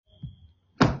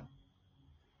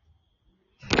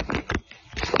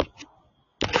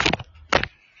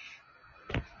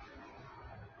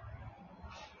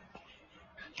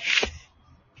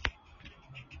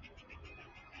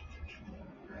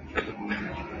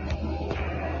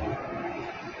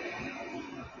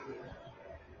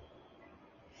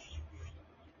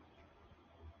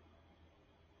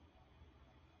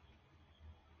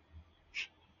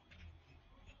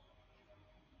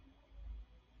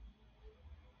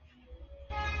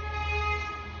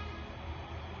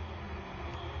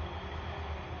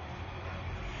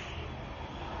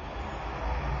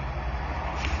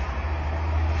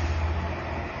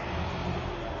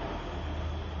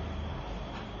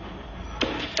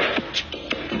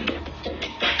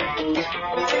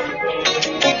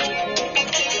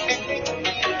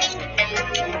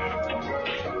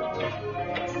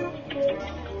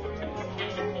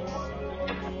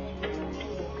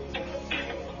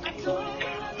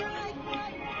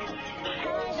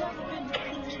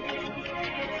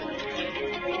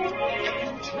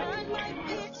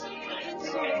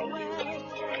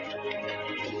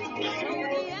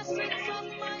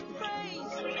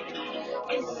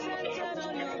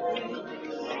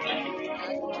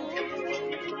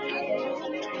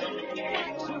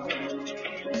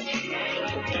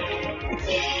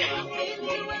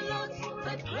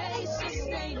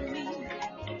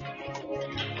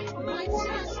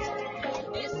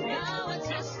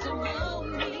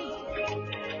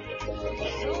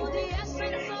So the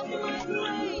essence of my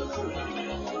praise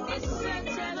is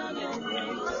centered on your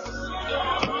grace.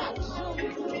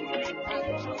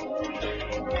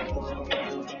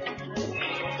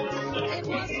 It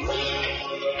was you,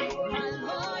 my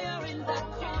lawyer in that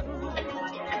courtroom.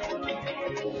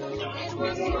 It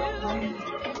was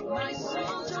you, my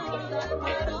soldier on that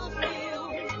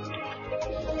battlefield.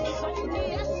 So the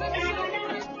essence of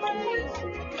my praise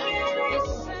is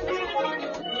centered on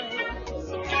your grace.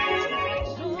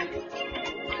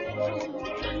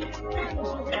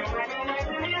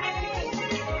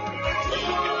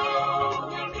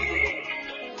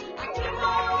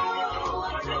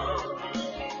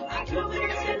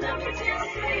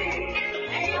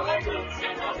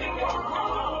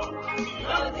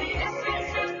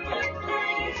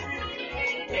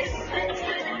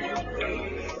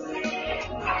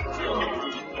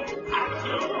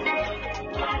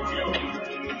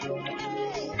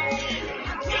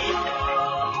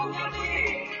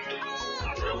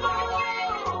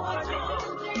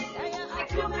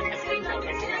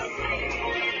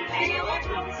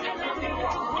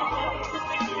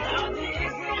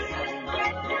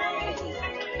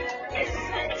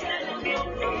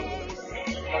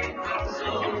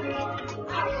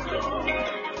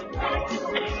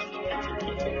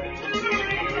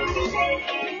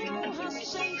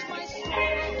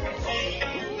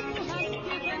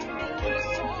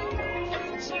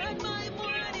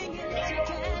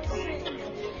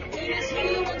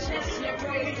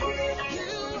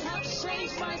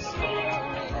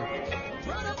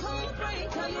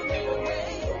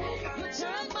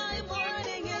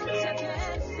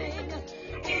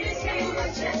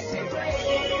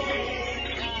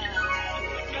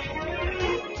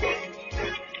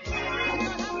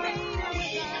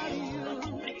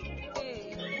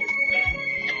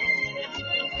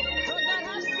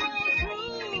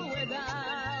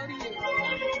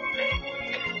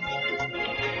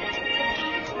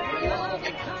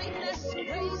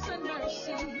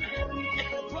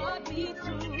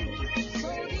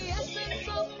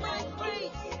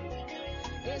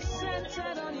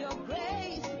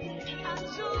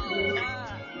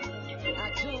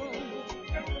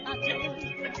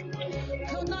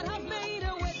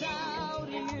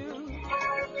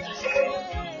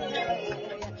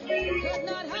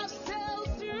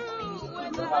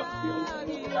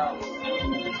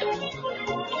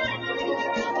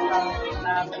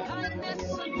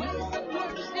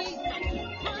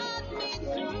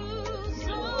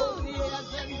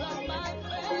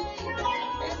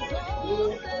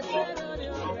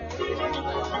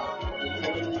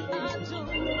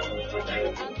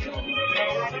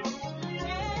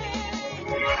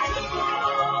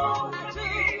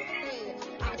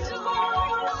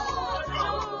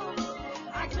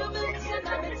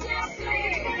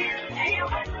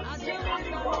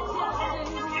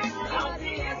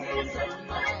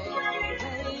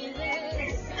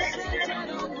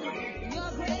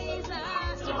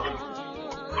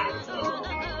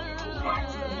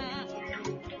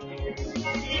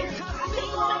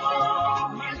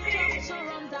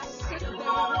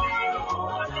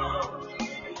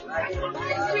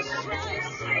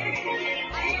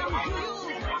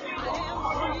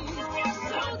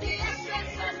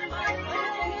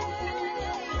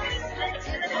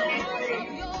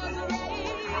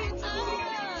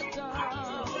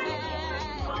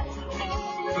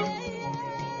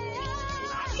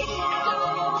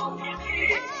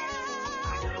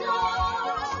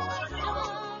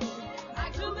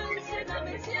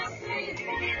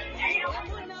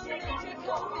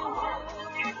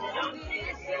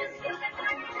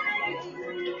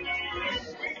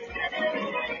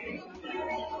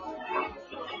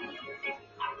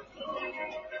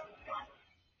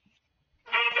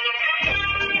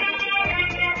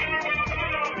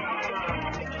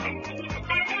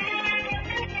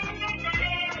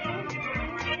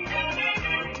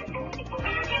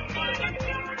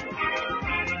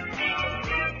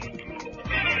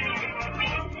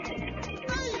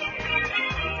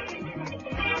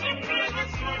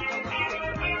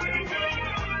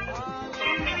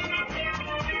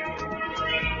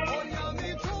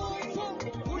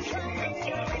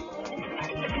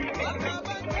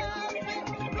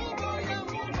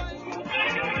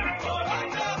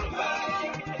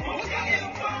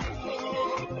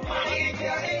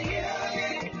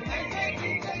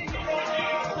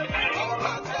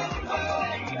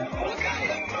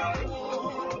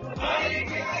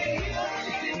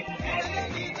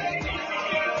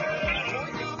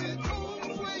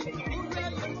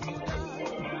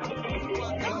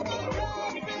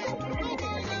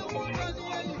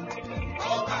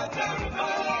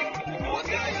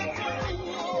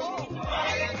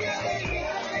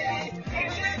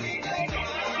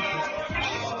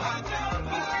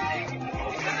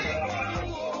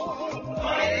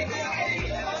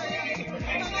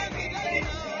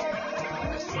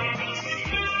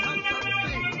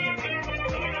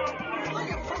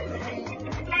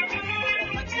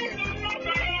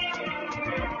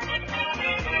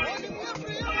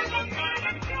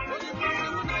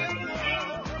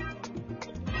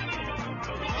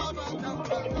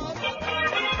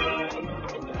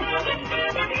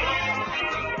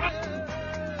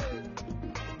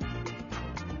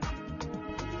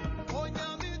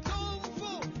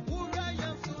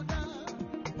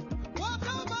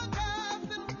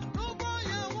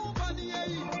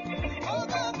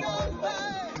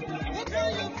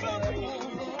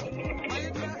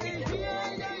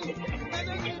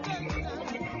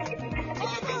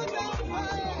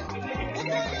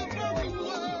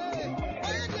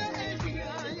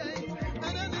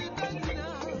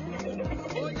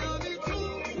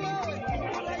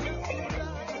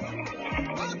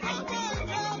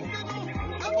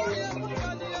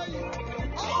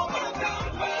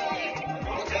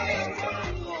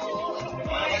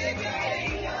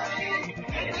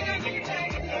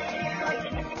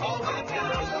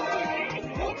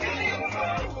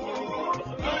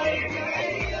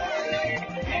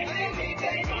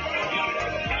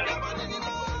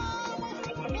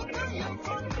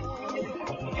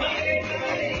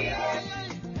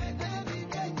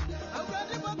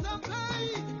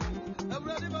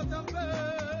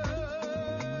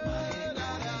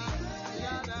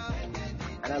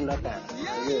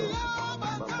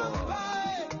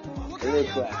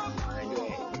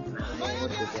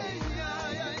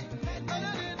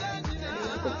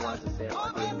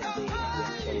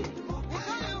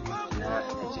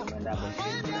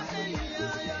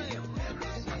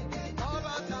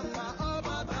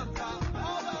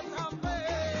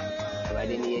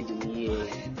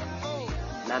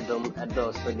 Nadom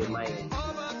adore so the mind.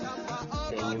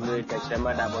 Then you will touch your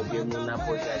mother about your moon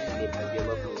apple that you have your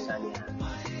local Sanya.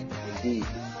 Indeed,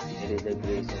 it is the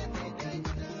grace of God.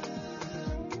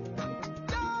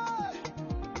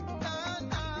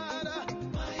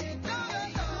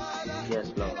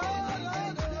 Yes, Lord.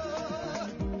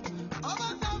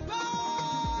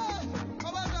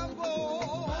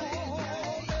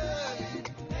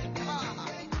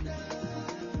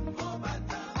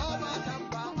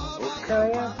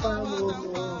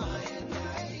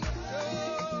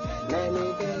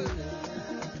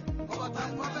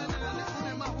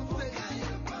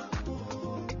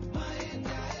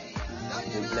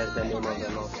 Bless the name of the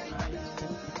Lord.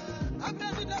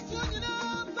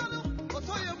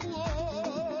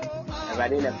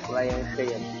 Everybody in the prayer and say,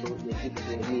 so the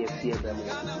people me a fear them.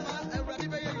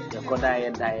 The Koda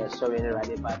and I so in the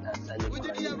Radi Bata Sunny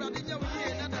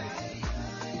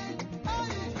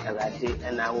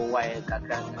and our wire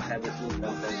Kakan services.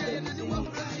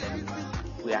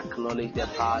 We acknowledge the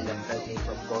power and the presence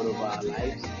of God over our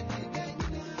lives.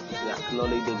 We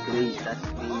acknowledge the grace that's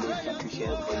being made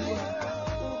sufficient for you.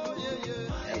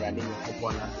 Everybody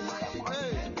upon us in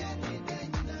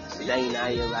today, I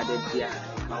am rather dear.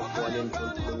 How for them to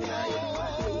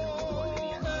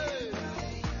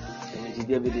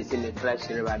David is in the flesh,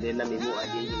 rather than me, I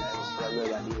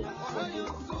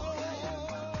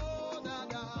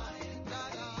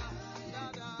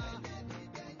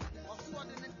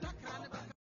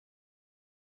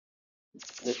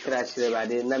the crash,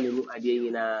 rather than me, I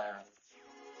did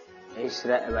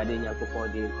Extra Radina for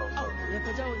the comfort.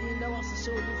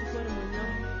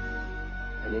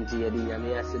 And into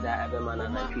Yadina Sada Abaman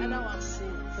and a tree.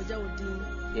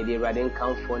 Yadi Radin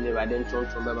count for the Radin told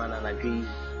to Baman and a tree.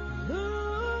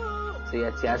 Say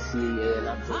at Yassi and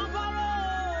Atom.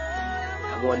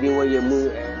 I go in where you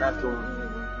move and Atom.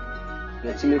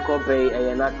 The Chimico Bay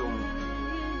and Atom.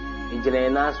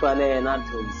 Engineer Swan and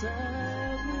Atom.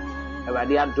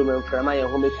 Everybody had to remember from my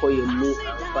home call you move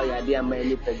and fire dear man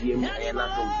look at you and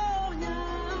atom.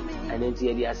 And into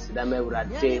the Asidame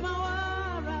Rate,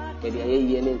 the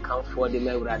Yen count for the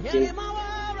Mevrate,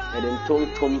 and then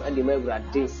told Tom and the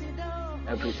Mevrate,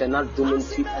 and pretend not to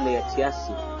see and the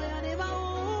Atiasi.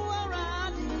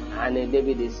 And then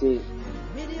David is saying,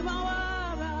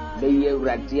 Be ye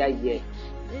Radia ye.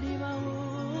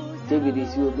 David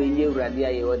is you, be ye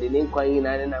Radia, or the name calling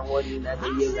and I'm working at the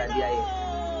ye Radia.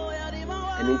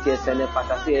 And it is a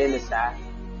fantasy and a star.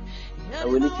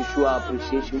 And we need to show our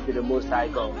appreciation to the Most High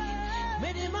God.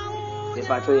 The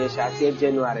patrol shall say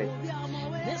January,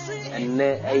 and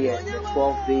the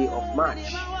 12th day of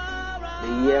March, the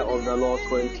year of the Lord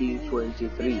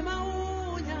 2023.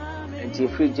 And till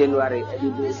 3 January,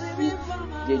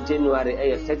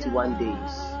 January 31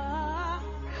 days,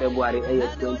 February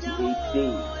 28 days,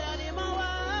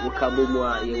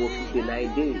 Mukabumwa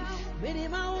 59 days.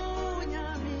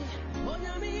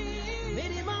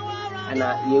 And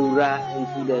Yura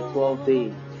into the 12th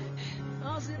day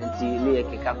until near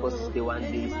Kikako 61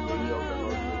 days in the year of the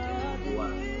Lord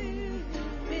 2021.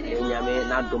 And Yame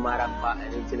not Domarapa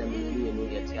and into the million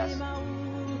Yetias.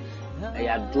 I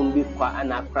had Dumbi Qua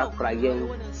and Akra Prayen.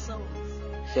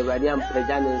 Sevadian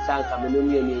Prejan and San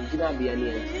Cameroonian in Ginabian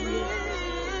and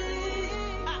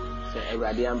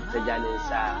Sevadian Prejan and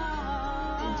Sa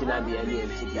in Ginabian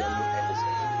and Tibian.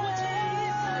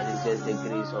 And it's just the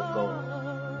grace of God.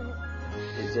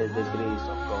 It's just the grace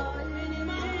of God.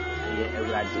 And yet,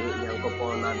 every young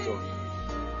couple not to.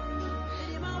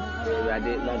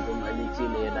 Every not to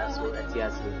anything, that's what it is.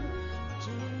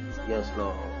 Yes,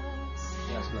 Lord.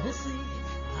 Yes, Lord.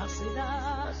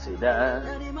 Asida.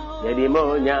 Yadimo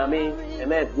Nyami.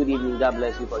 Amen. Good evening. God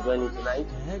bless you for joining tonight.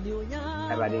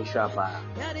 Everybody Shapa.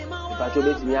 If I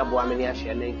told me about how many I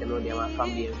share link and all their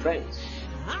family and friends.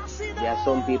 There are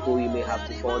some people you may have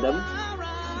to call them.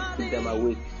 Keep them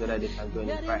awake so that they can join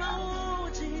in prayer.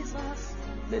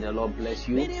 May the Lord bless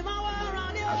you as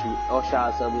we usher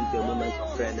ourselves into a moment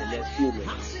of prayer in the next few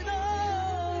minutes.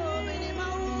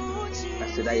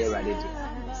 I said that you're ready.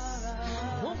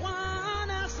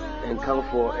 And come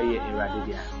for a year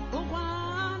ready.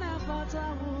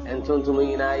 And turn to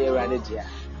me now, you're ready.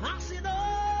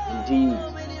 Indeed.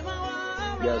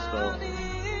 Yes, Lord.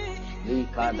 If you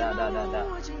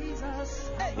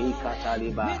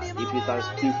can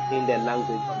speak in the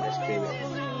language of the Spirit,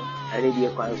 I need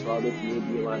your console to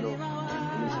maybe one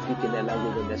and you speak in the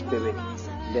language of the spirit.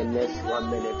 The next 1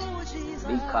 minute.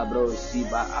 Likabro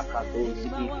Siba Akato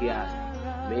Sikia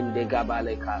Mende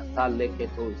Gabaleka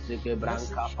Taleketo Sike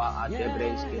Branca Pa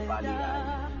Adebreske Palia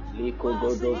Liko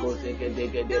Godogo Seke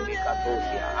Dege de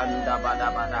Bicatosia Anda Bada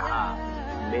Badaha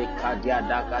Mekadia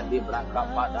Daka de Branca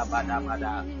Pada Bada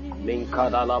Bada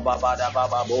Minkada la Babada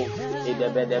Bababo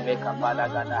Idebede Beka Pada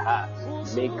Gadaha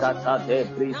Mikata de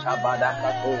Brita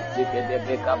Badakato Sike de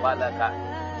Beka Badaka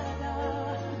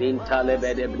Bintale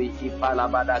Bede Briti Pala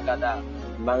Badagada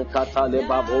Mankata le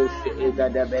Babos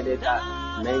Egada Bedeta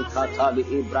Menkata li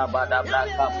Ibrabada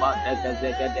Braka Pada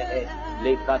Zegade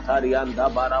Lekatarianda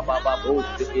Barababa Bos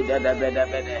Idede Bede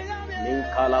Bede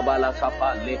Minkalabala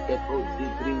Kapa Leketo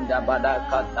Zigrinda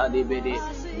Badakata li Bede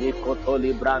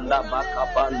Nikotoli Branda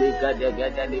Bakapa Liga de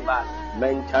Gedeliba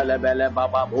Mentalebele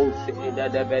Baba Bos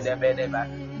Idede Bede Bede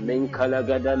Minkala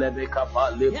Gadele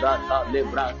Kapa Librata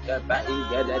Librata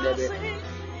Baingede.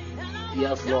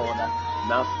 Yes, Lord.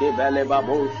 Naske bele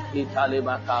babos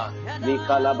italibaka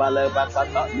Nikala bale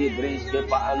bakata libreske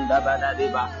pa anda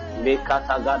banadiba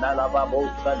Mikata gadala babos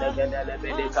kadegedele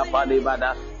bede kapali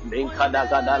bada Minkada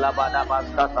gadala bada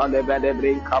baskata lebede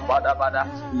brinka bada bada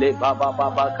Le baba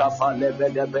baba kapa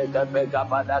lebede bega bega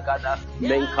bada gada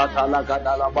Minkata la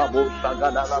gadala babos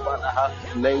gadala bada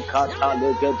Minkata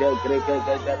legede grege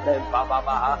gede baba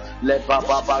baha Le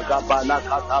baba baba bala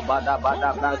kata bada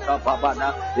bada branka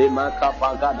bada Imaka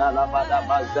gadala bada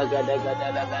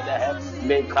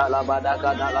Mikala bada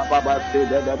kadala baba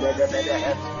sida de bede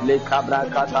le cabra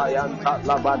katayan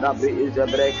la bada bi is a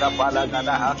break up ala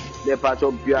gada le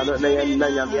pato piano na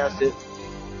nyamiase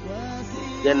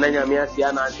yenna nyamiase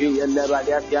anaji yenna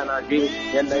radiasi anaji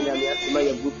yenna nyamiase ma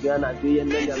yabuti anaji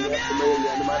yenna nyamiase ma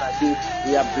yenna anaji.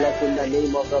 We are blessed in the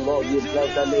name of the Lord. We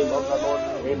bless the name of the Lord.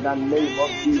 In the name of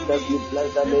Jesus, we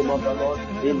bless the name of the Lord.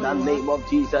 In the name of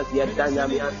Jesus, yenna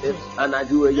nyamiase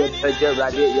anaji ye peje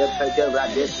radi ye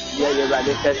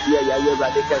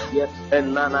radi kasi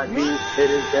and nanaji.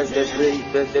 It is just the grace.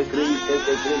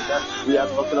 We are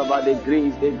talking about the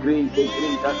grace.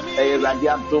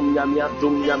 Radiatum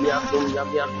nyamiatum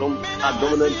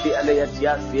Adominanti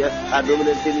Eliatiasia,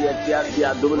 Adominanti Eliatiasia,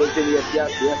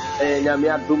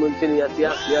 Yamiatum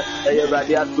Eliatiasia,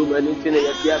 Radiatum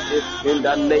Eliatiasia. In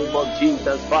the name of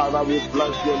Jesus, Father, we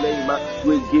bless your name.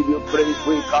 We give you praise.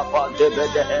 We cover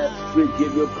the head. We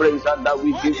give you praise and that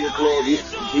we give you glory.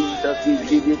 Jesus, we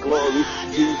give you glory.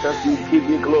 Jesus, we give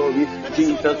you glory.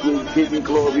 Jesus, we give you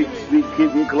glory. We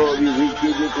give you glory. We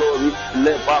give you glory.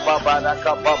 Le Baba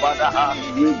Badaka Babada.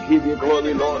 We give you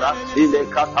glory, Lord. Ile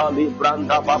Katali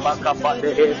Branda Baba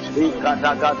Kapade.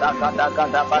 Ikatagada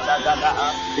Gada Badagada.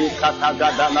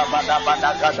 Ikatagada Bada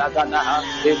Gada.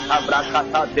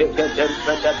 Ikabrakata Deke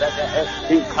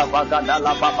Ikabagada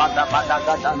Bada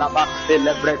Badagada Laba.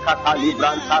 Ilebrekata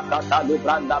Libranta Kata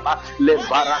Libranda Le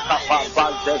Baraka Papa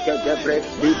Deke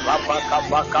Papa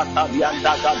Kapakata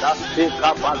Yandagada.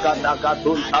 Ikabagada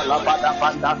Gatunta Labada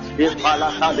Banda.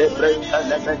 Ipalaka Lebrenta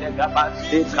Lebedegaba.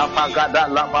 Ikapagada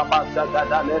Lababa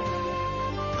Sagadale.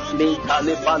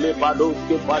 Mikale pale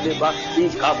badoske pale ba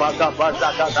ikabaga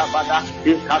bazaga bada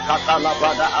ikakatala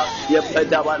bada ye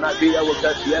pedawana biya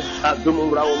wokasia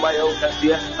adumura umaya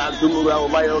wokasia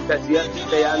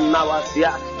they are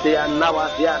nawasia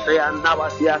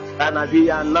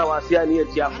anadia nawasia ni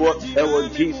etiafo e was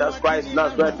Jesus Christ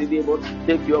Nazareth debo.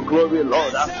 Take your glory,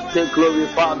 Lord. Take glory,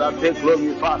 Father.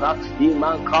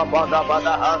 Iman kabada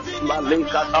bada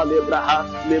malika talebraha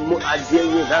memu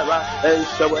ajenyi hara en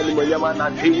shawani monyama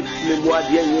nati memu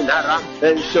ajenyi nara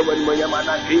en shawani monyama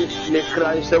nati me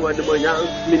kran shawani monyam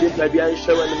me nipabia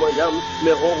shawani monyam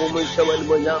me hoho shawani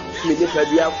monyam me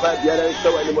nipabia fa biara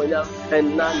shawani monyam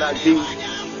en nana di.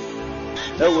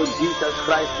 It was Jesus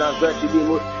Christ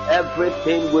Nazareth.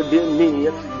 Everything within me,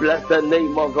 bless the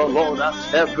name of the Lord.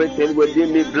 Everything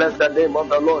within me, bless the name of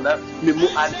the Lord. Mimu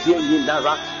adi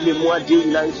yindara, mimu adi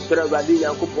nansrevadi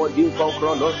yankupodi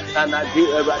konkrono, anadi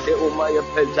erade umaya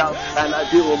peja,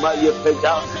 anadi umaya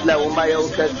peja, la umaya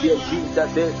ukasiya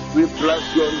Jesus. We bless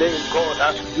your name, God.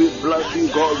 We bless you,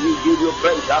 God. We give you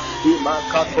praise.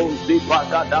 Imakato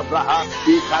zipagada braha,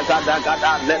 ikagada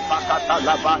gada lepakata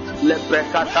lava,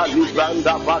 leprekata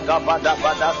libranda baga bada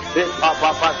bada,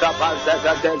 papa.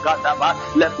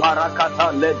 Le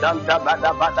parakata le danta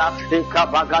bada bada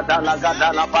ikabagada la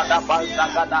gada la bada bada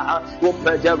gada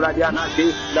upeje radiana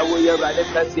di la we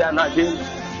radikasiana di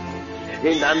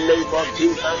in the name of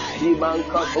Jesus.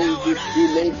 Imanka Tozi,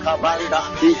 Ileka Banda,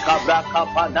 Ikabraka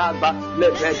Padaba,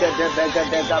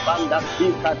 Lebega Banda,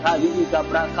 Ikataliga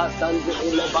Braka Sanzi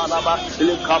Ilebanaba,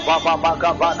 Likababa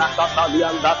Bagabana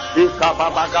Katalianda,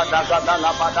 Ikabaga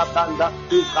Dagadala Badabanda,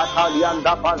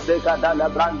 Ikatalianda Pazega Dala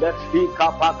Brande,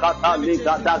 Ikapakata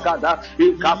Liga Dagada,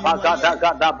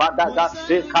 Ikapagada Badaga,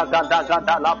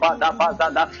 Ikagada La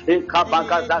Badabada,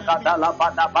 Ikapagada La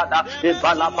Badabada,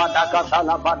 Ibalabada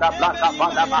La Badabada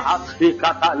Badabaha,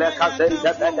 Ikataleka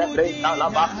Zende Breka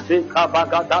Laba,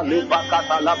 Ikabagada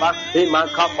Libakata Laba,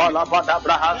 Imankapala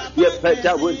Badabraha,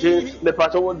 Yepeja Wujin,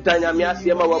 Mepato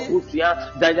Danyamiasima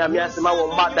Wabusia, Danyamiasima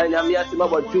Wama, Danyamiasima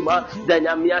Wajuma,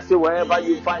 Danyamiasi, wherever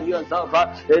you find yourself,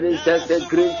 it is just the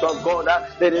grace of God,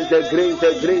 it is the grace,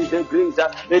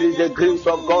 it is the grace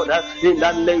of God, in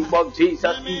the name of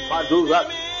Jesus, Ipadura.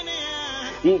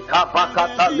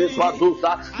 Ikapakata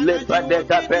lepadusa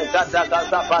lepedeka pekata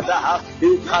gazabadaha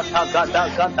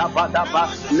ikatagada badaba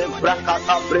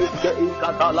leprakata breske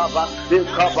ikatalaba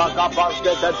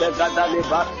ikapakapaske tegada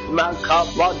leba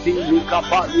makapati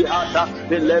ikapali ata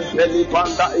lempeli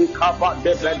banda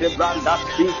ikapate pede branda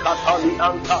ikatali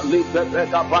anta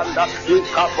lepeka banda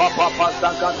ikapapa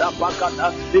zakada pakata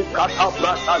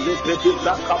ikatabrata lepedi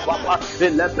brakapapa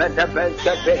lepede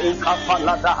peske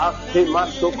ikapalada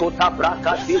imasukota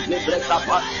braka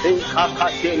Kapa, in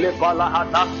Kakatele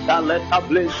Balahata, Taleta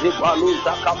Blaze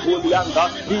Baluza Kapulianda,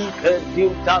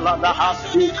 Ikedim Talanaha,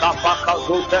 Ikapaka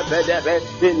Zotebedebe,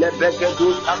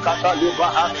 Ilebegedu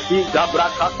Takatalibaha,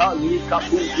 Igabrakata,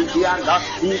 Ikapuzianda,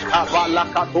 Ikabala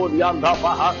Katolianda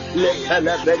Baha,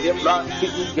 Letelebedebra,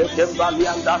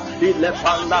 Iketembalianda,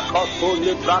 Ilepanda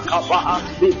Kotoli Brakabaha,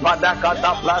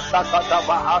 Ipadakata Plasa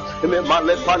Katabaha,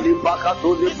 Memalepali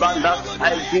Bakatuli Branda.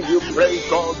 I give you praise,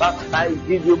 God. I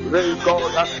give you praise,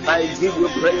 God. I give you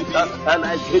praise, and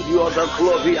I give you all the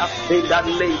glory in the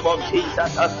name of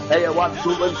Jesus. I want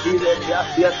to see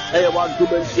yes, I want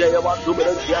to see,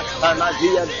 and I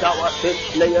hear Tower say,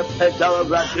 lay a Pejawa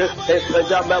Bracket, a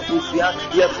Pejama Busia,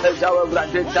 yes, Pejawa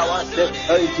Bracket Tower say,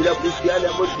 a Busiana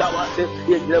Mutawa,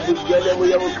 yes, Busiana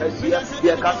Muyamukasia,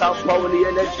 Yakata Pauli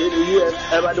and a year,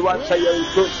 and I want to say,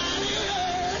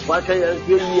 what I am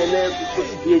giving you a name,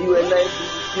 you a name.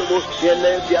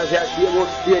 Everybody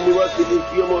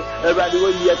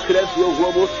when you crash your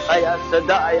woman, I asked that,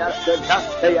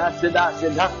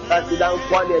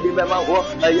 one of the member walk,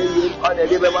 I am one of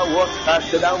the member walk, I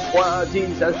said down for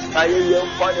Jesus, I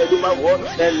am one of the member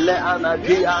walk, and let Anna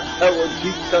Dia,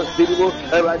 Jesus,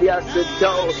 everybody asked the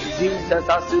Joe, Jesus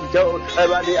asked the Joe,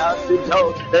 everybody asked the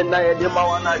Joe, and I am the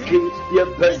Mawana King, your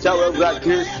Pejawa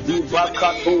Rackets, the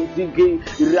Bakato Digi,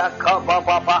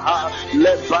 Rakaba,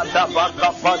 Lebata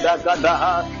Baka.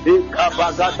 Padagadaha,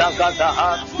 Ikabagadaha,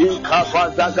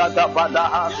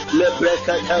 Ikabazagadaha,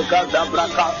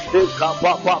 Lebrekatagadabraka,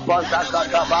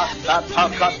 Ikababazagadaha,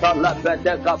 Atakata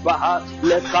Lebedekabaha,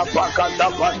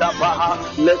 Lekabagadabaha,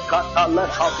 Lekata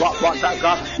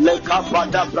Lekababadaga,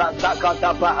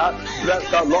 Lekabadabrasakadabaha. Bless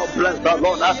the Lord,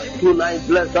 tonight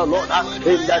bless the Lord,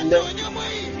 in the name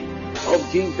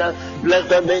of Jesus. Bless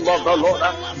the name of the Lord.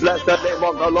 Bless the name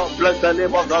of the Lord. Bless the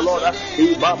name of the Lord.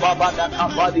 Ibababada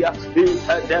kapadia.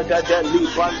 Itedegede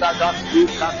libandaga.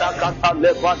 Ikatakata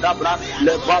lebadabra.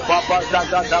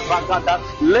 Lebababazagada bagada.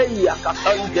 Leia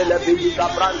katangele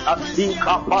biligabranta.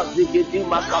 Ikapazigidi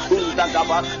makapunza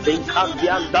gaba.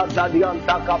 Ikambianta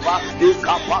dadianta kaba.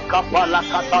 Ikapakapa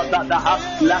lakata daha.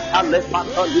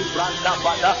 Lakalepato libranta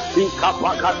bada.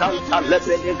 Ikapakatanta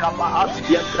lebedekaba.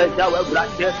 Yepejawe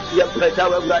brake.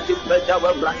 Yepejawe brake.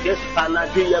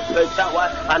 Anadia Pejawa,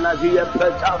 Anadia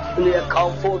Pejawa, near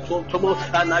comfort,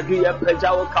 Anadia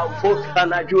Pejawa comfort,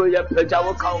 Anadia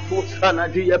Pejawa comfort,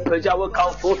 Anadia Pejawa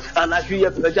comfort,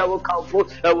 Anadia Pejawa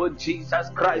comfort. Our Jesus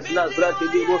Christ Nazareth,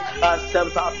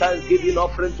 accept our thanksgiving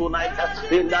offering tonight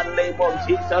in the name of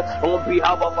Jesus. On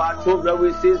behalf of our children,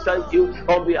 we say thank you.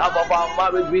 On behalf of our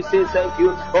marriage, we say thank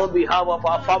you. On behalf of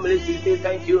our families, we say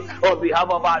thank you. On behalf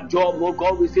of our job, oh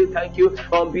God, we say thank you.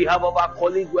 On behalf of our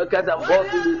colleagues, workers, and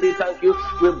bosses, we say thank you.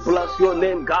 We bless your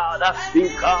name, God.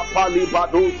 Ikapali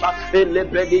badusa,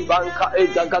 elebedi banka,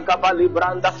 egagakapali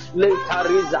branda,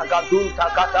 letariza gadunta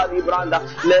katali branda,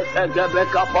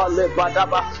 letegebeka pale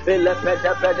badaba,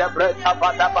 elepedepede breta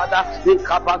badabada,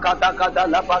 ikapakataka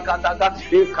labakataka,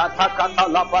 ikatakata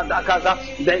labadakaza,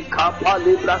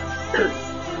 dekapali branda.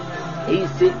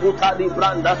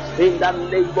 In the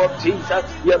name of Jesus,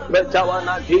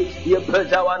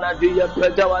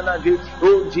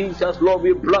 oh Jesus, Lord,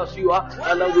 we bless you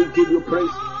and we give you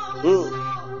praise.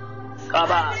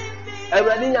 Come on.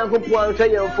 Everything you can put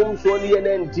on your phone, so the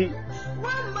NNT.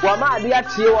 wama ade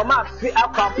atie wama afi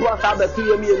akwapo asa abeto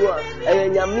yemi enu a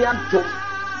nyame atom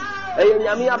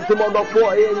nyame atom odofo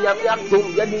nyame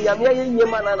atom yedi nyame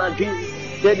yeyema na nadwi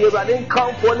yedi Awurade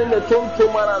nkamfo ne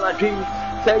tontom na nadwi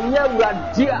Senya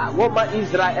Awurade a woma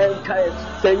Israel kan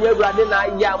Senya Awurade na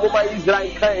ya woma Israel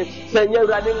kan Senya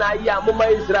Awurade na ya woma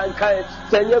Israel kan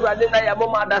Senya Awurade na ya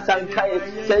woma adasa kan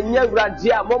Senya Awurade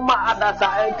a woma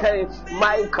adasa kan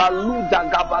Michael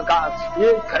Gabaga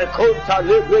ye kota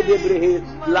lebre debre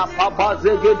la papa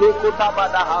zegede kota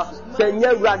badaha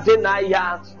Senya Awurade na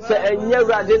ya Senya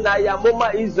Awurade na ya woma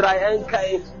Israel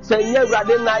kan Senya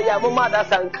Awurade na ya woma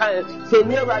adasa kan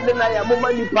Senya Awurade na ya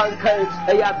woma nipan kan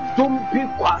ya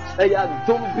dumpi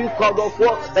don't be called of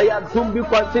war. Don't be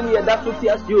continue. That's what he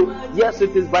has you. Yes,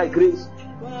 it is by grace.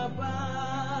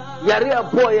 Yari a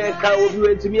boy can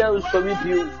be to me and so with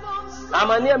you.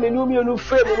 Amania Minumi no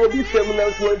frame will be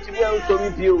feminine to me and so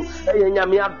with you.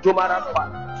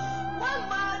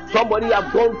 Somebody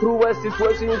have gone through a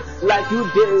situation like you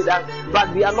did,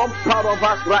 but they are not part of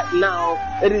us right now.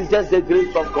 It is just the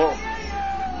grace of God.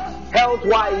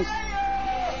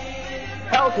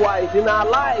 Health-wise, in our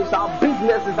lives, our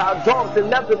businesses, our jobs,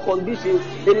 in every condition,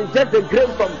 it is just the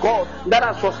grace of God that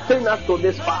has sustained us to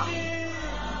this far.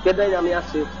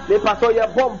 The pastor ya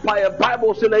bompa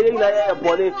Bible say na ye na ye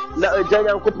bone na agyan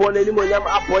Yankopon ani mo nyam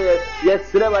apoye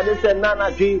yes reba de say na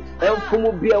dwi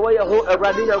emfumu bia we ye ho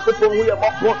Awurade Yankopon hu ye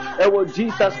bofo e wo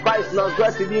Jesus Christ na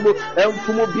Nazareth di mo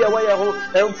emfumu bia we ye ho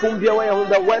emfumu bia we ye ho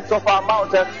the words of our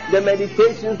mouth the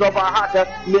meditations of our heart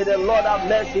may the Lord have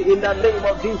mercy in the name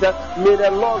of Jesus may the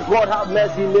Lord God have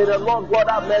mercy may the Lord God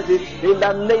have mercy in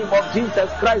the name of Jesus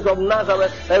Christ of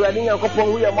Nazareth Awurade Yankopon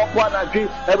hu ye bofo na dwi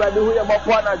Awurade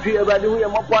hu ye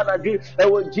bofo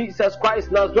Jesus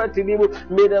Christ Nazareth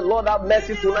may the Lord have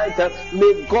mercy tonight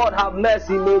may God have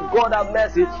mercy in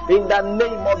the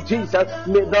name of Jesus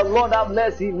may the Lord have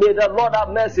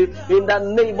mercy in the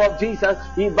name of Jesus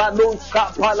ibano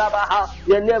kapalabaha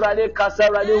yenebale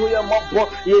kasarade hu ye mopo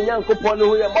yenyankopon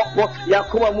hu ye mopo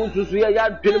yakoma munsusu ye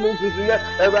yadwene munsusu ye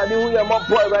Awurade hu ye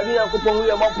mopo Awurade yankopon hu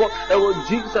ye mopo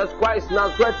Jesus Christ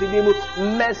Nazareth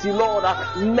mercy Lord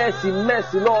mercy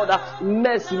Lord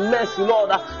mercy Lord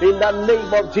in the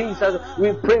name of Jesus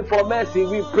we pray for mercy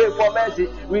in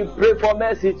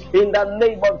the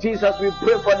name of Jesus we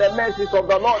pray for the mercies of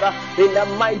the Lord in the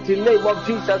mighty name of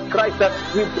Jesus Christ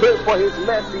we pray for his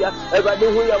mercy Everybody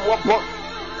who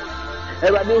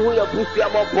Everybody who you push your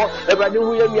mopo, everybody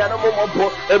who you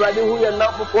mopo, everybody who you now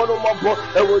for mopo,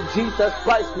 Jesus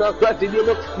Christ Nazareth,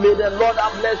 may the Lord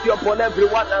have mercy upon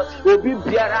everyone who be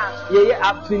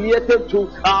affiliated to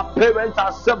our parents,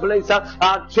 our siblings,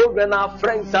 our children, our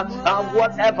friends, and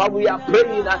whatever we are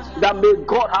praying that may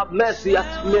God have mercy,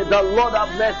 may the Lord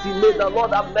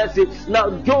have mercy. Now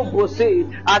Job will say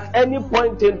at any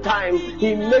point in time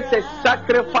he makes a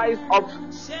sacrifice of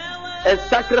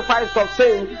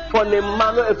sin for the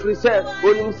man of reserve.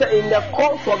 When you say in the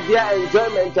course of their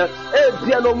enjoyment, so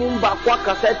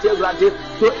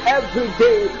every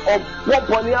day of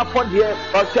Poponia for the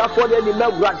or for the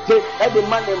Melgrate, every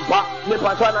man in back, the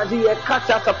Patana, the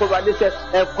Catcha for this,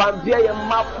 and Quambia,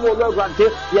 Mapo,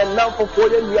 Grate, and now for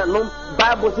the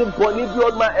Bible says,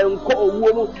 Bonibio and Co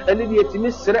woman, and the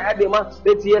Etimis Adema,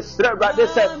 it is Srebra, they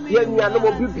said, Yeniano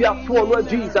Bibia for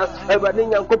Jesus,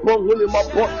 everything and Copon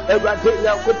Hulimapo, everything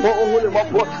and Copon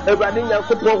Hulimapo, everything and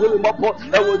Copon Hulimapo,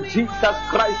 and Jesus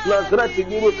Christ Nazareth,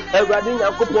 everything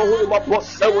and Copon Hulimapo,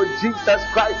 and Jesus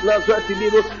Christ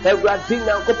Nazareth, everything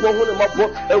and Copon Hulimapo,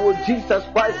 and Jesus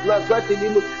Christ Nazareth,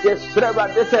 yes, Srebra,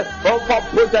 they said, all for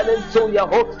President to your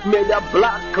hope, may the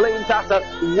blood cleanse us,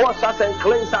 wash us and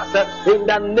cleanse us. In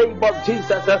the name of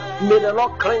Jesus, may the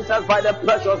Lord cleanse us by the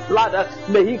precious blood.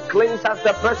 May He cleanse us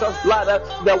the precious blood,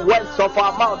 the words of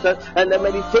our mouth and the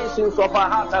meditations of our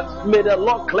heart. May the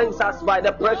Lord cleanse us by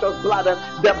the precious blood,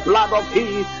 the blood of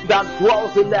He that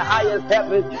dwells in the highest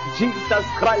heaven, Jesus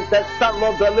Christ, the Son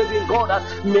of the living God.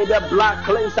 May the blood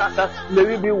cleanse us. May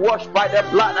we be washed by the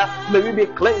blood. May we be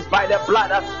cleansed by the blood.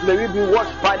 May we be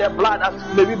washed by the blood.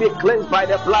 May we be cleansed by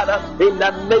the blood. In the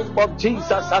name of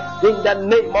Jesus. In the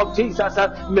name of Jesus.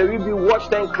 May we be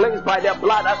washed and cleansed by the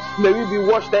blood. May we be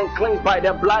washed and cleansed by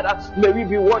the blood. May we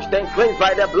be washed and cleansed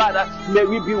by the blood. May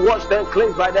we be washed and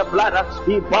cleansed by the blood.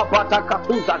 Now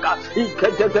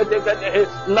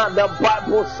the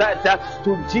Bible said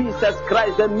to Jesus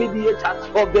Christ, the mediator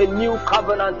of the new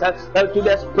covenant, to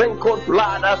the sprinkled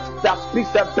blood that speaks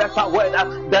a better word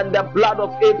than the blood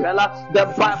of Abel.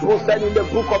 The Bible said in the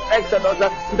book of Exodus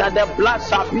that the blood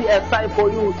shall be a sign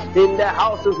for you in the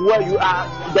houses where you are.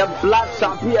 The blood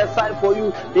shall be a sign for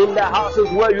you in the houses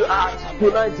where you are.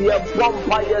 Tonight, here,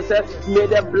 vampires, may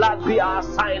the blood be our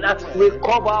sign. We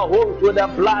cover our homes with the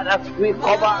blood. We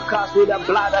cover our cars with the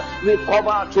blood. We cover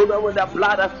our children with the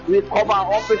blood. We cover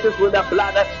our offices with the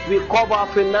blood. We cover our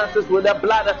finances with the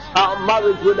blood. Our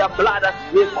marriage with the blood.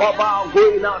 We cover our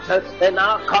going out and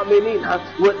our coming in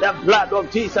with the blood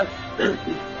of Jesus.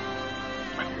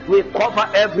 We cover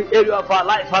every area of our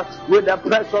life with the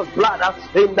precious blood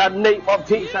in the name of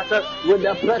Jesus. With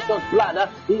the precious blood.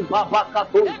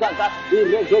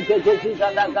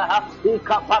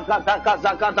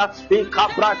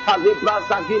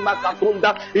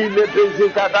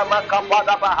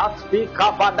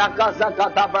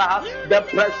 The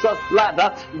precious blood,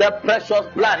 the precious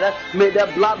blood. May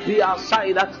the blood be our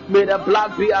sign. May the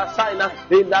blood be our sign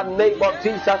in the name of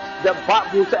Jesus. The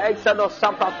Bible says, Exodus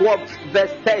chapter 12,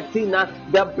 verse 13,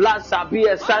 the blood shall be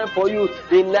a sign for you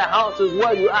in the houses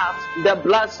where you are. The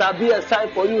blood shall be a sign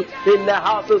for you in the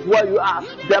houses where you are.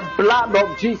 The blood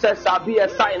of Jesus shall be a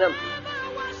sign.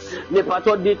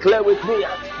 Nipato, declare with me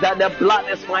that the blood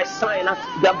is my sign.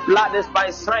 The blood is my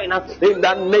sign in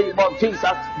the name of Jesus.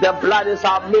 The blood is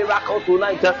our miracle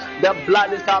tonight. The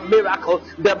blood is our miracle.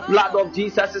 The blood of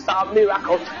Jesus is our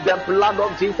miracle. The blood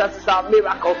of Jesus is our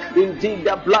miracle. Indeed,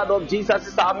 the blood of Jesus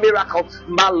is our miracle.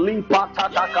 Malipa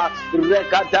tataka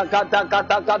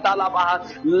regadagadagadagadabaha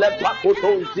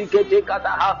lepakoton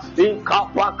ziketekataha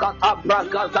inkapakata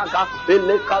brakazaka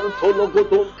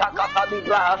elekantologotun takata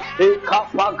libra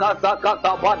inkapa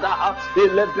Zakata Badaha,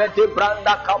 Elebete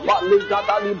Branda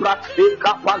Kapaligata Libra,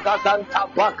 Ekapagazanta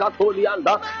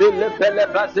Bakatolianda, Elebele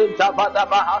Brazinta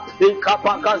Badabaha,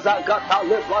 Ekapagazagata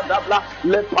Lebadabla,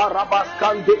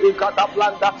 Leparabaskandi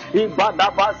Ikatablanda,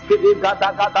 Ibadabaski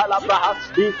Ikatagata Labraha,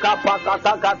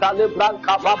 Ekapagazagata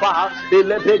Libranka Babaha,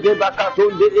 Elebede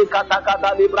Bakatundi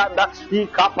Ikatagata Libranda,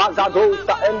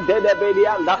 Ekapagadosa and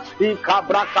Dedebedianda,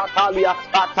 Ekabrakatalia,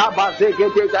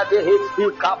 Atabazegete Gadehi,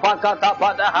 Ekapagata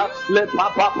Badaha. Le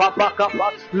papa papa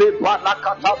kapa le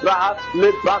balakata bra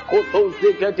le bakoto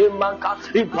zikete manka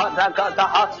ipadakata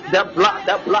the blood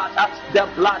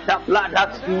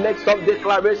next of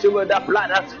declaration with the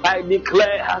blood. I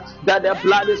declare that the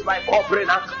blood is my covering.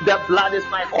 The blood is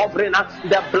my covering.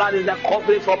 The blood is the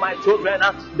covering for my children.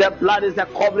 The blood is the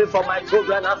covering for my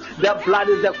children. The blood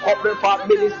is the covering for our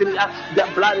ministry.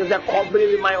 The blood is the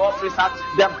covering in my office.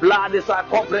 The blood is my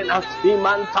covering.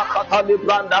 Iman takata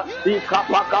libranda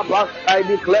I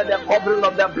declare the covering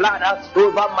of the blood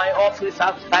over my office.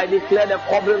 I declare the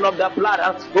covering of the blood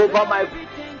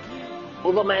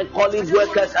over my colleagues,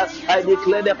 workers, I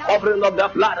declare the covering of the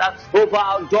blood over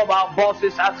our job, our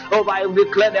bosses, I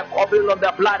declare the covering of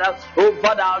the blood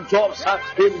over our jobs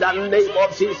in the name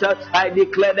of Jesus. I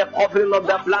declare the covering of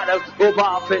the blood over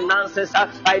our finances.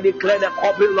 I declare the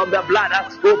covering of the blood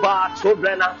over our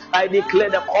children. I declare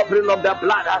the covering of the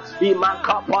blood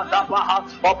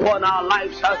upon our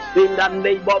lives in the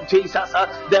name of Jesus.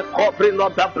 The covering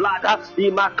of the blood.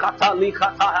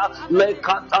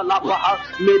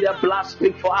 May the blood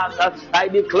speak for us. I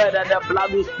declare that the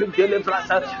blood will speak deliverance.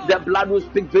 The blood will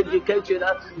speak vindication.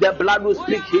 The blood will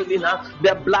speak healing.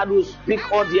 The blood will speak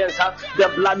audience.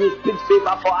 The blood will speak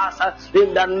favor for us.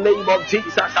 In the name of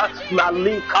Jesus.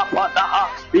 Malika pataha,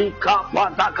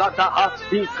 ikapatakataha,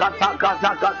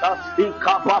 ikatakata,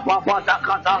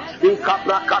 ikapapatakata,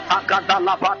 ikaprakata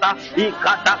labata,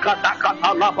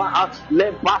 ikatakata labaha,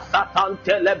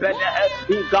 lepasatante lebedehe,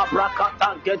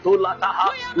 ikaprakata ketulataha,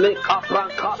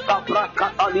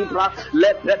 lekaprakata Libra,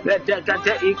 Lepepete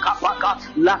Ikapaka,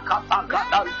 Lakapaka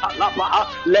Labaha,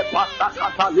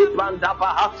 Lepasakata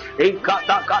Librandabaha,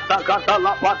 Ikatakata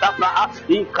Lapatabaha,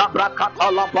 Ikabrakata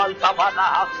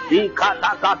Labantabanaha,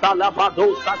 Ikatakata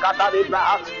Labado Sakata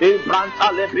Libra,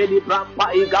 Ibranta Lepidi Brampa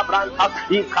Igabranta,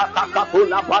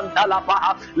 Ikatakatula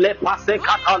Bandalabaha,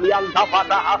 Lepasekata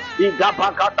Liantabadaha,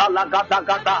 Igabakata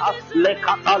Lagatagata,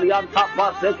 Lekatalianta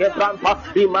Paseke Brampa,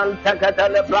 Imantakata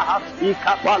Lebraha,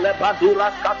 Ikapale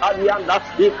Badulas Katalianda,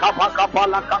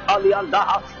 Ikapakapala Katalianda,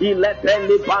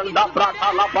 Ilepeli Banda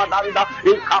Brata Labadanda,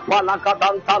 Ikapala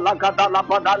Katanta Lagata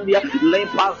Labadandia,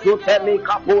 Lepazutemi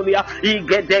Kapulia,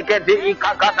 Igedegede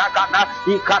Ikakatakata,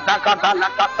 Ikatakata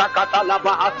Lakatakata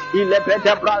Labaha,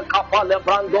 Ilepete Branca Pale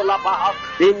Brando Labaha,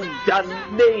 in the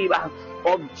name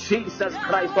of Jesus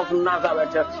Christ of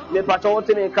Nazareth. Me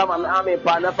patoti ne kama ame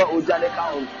pana fa ujale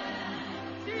kaun.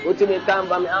 Ultimate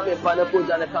time, I'm a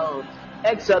pineapple and account.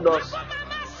 Exodus,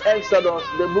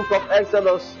 the book of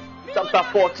Exodus, chapter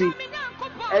 40.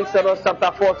 Exodus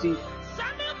chapter 40.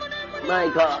 My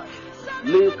God.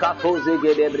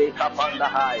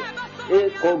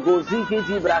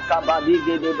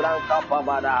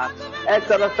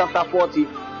 Exodus chapter 40.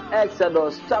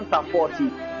 Exodus chapter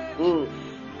 40.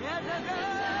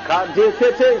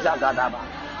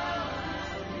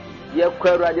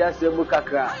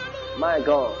 My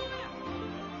God.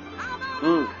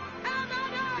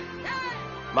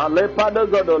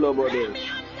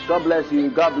 God bless you.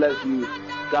 God bless you.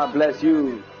 God bless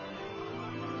you.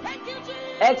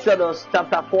 Exodus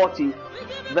chapter 40,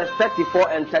 verse 34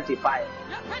 and 35.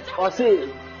 Or say,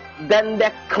 then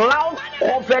the cloud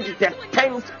covered the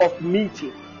tent of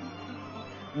meeting.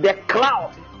 The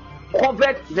cloud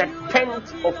covered the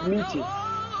tent of meeting,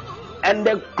 and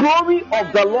the glory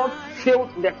of the Lord filled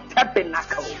the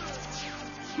tabernacle.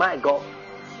 My God.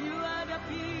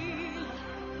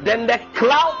 Then the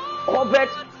cloud covered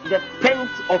the tent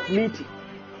of meeting,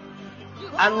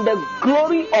 and the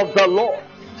glory of the Lord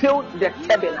filled the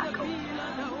tabernacle.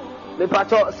 The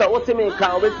cloud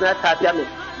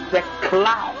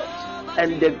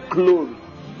and the glory.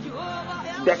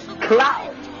 The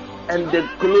cloud and the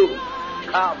glory.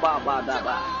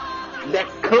 The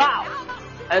cloud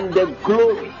and the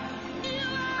glory.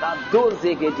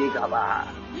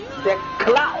 The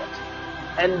cloud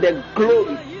and the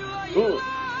glory.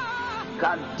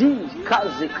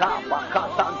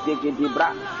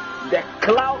 The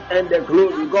cloud and the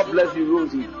glory. God bless you,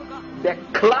 Rosie. The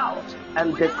cloud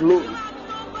and the glory.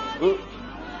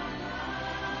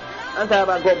 And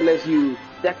God bless you.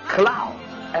 The cloud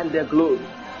and the glory.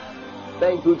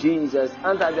 Thank you, Jesus.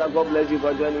 And God bless you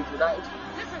for joining tonight.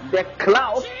 The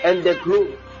cloud and the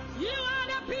glory.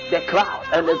 The cloud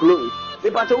and the glory.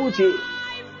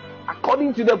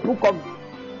 According to the book of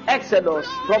Exodus,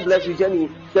 God bless you, Jenny.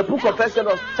 The book of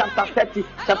Exodus, chapter 40,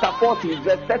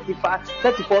 verse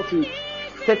 34 to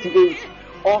 38,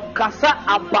 or kasa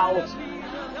about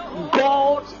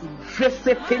God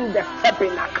visiting the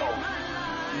tabernacle.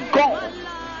 God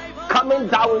coming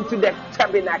down into the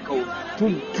tabernacle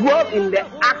to dwell in the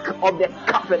ark of the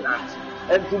covenant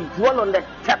and to dwell on the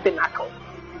tabernacle.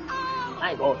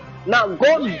 My God. Now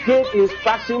God gave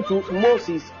instruction to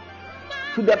Moses,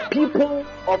 to the people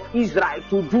of Israel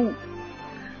to do.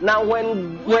 Now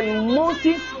when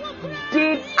Moses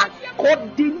did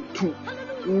according to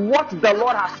what the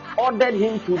Lord has ordered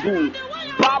him to do,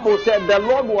 Bible said the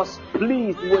Lord was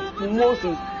pleased with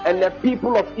Moses and the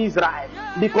people of Israel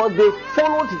because they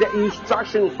followed the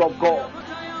instructions of God.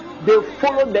 They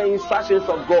followed the instructions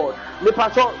of God. The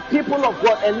people of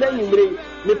God, and then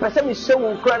the person is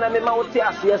showing whoever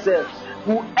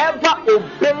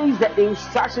obeys the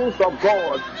instructions of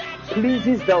God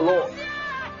pleases the Lord.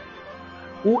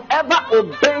 Whoever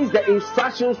obeys the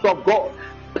instructions of God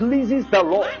pleases the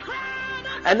Lord.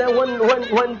 And then when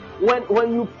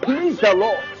you please the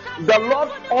Lord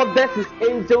orders his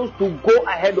angels to go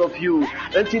ahead of you.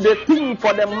 And see the theme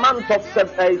for the month of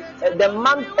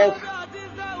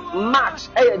March,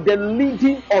 the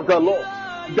leading of the Lord.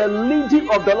 The leading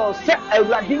of the Lord. Say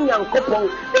Ewurade Nyankopɔn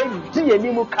edi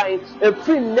enimu kan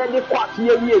efiri nnedi kwati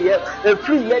ye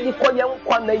efiri nnedi koyem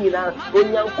kwana nyina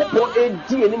Onyankopɔn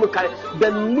edi enimu kan.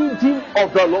 The leading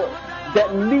of the Lord. The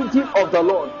leading of the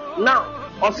Lord. Now,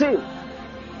 I say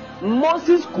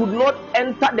Moses could not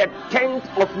enter the tent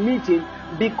of meeting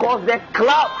because the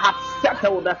cloud had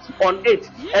settled on it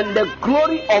and the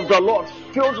glory of the Lord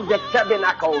filled the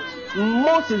tabernacle.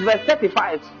 Moses, verse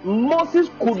 35, Moses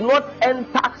could not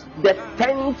enter the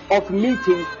tent of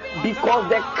meeting because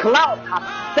the cloud had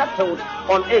settled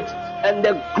on it and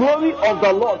the glory of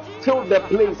the Lord filled the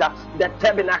place, the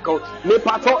tabernacle. The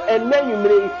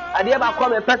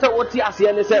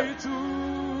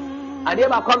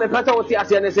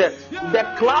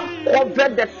cloud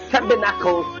covered the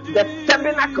tabernacle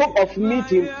of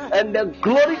meeting, and the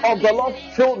glory of the Lord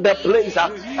filled the place.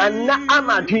 And now,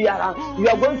 you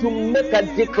are going to make a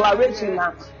declaration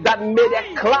that may the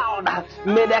cloud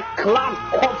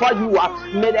cover you.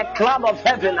 May the cloud of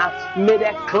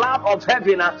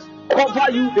heaven,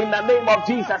 cover you in the name of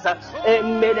Jesus.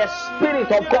 And may the Spirit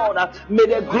of God, may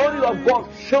the glory of God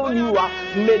fill you.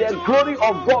 May the glory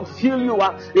of God fill you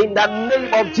in the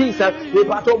name of Jesus.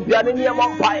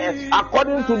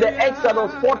 According to the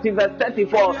Exodus 40 verse verse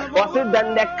 34. Was it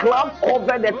then the cloud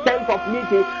covered the tent of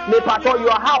meeting? Me pato,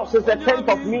 your house is a tent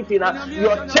of meeting.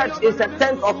 Your church is a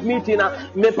tent of meeting.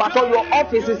 Me pato, your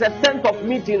office is a tent of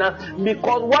meeting.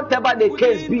 Because whatever the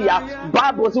case be,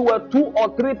 Bible says where 2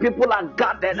 or 3 people are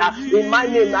gathered in my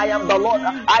name, I am the Lord.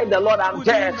 I the Lord am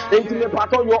there. Into me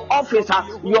pato, your office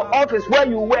where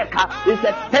you work is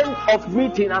a tent of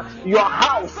meeting. Your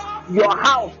house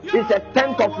is a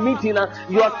tent of meeting.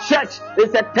 Your church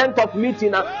is a tent of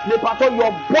meeting.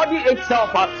 Your body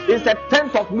itself is a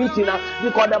tent of meeting.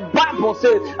 Because the Bible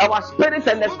says our spirit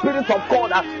and the spirit of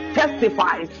God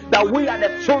testifies that we are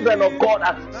the children of God,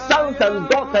 sons and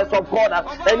daughters of God.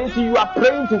 And if you are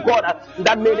praying to God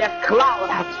that may the cloud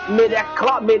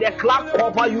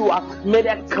cover you. May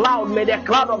the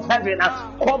cloud of heaven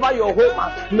cover your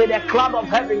home. May the cloud of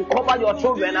heaven cover your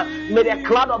children. May the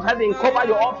cloud of heaven cover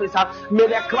your office. May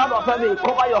the cloud of heaven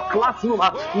cover your classroom.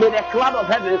 May the cloud of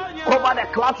heaven cover the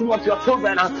classroom of your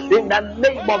children. In the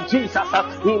name of Jesus.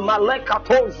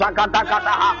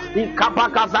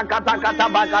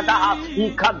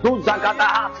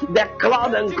 The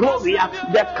cloud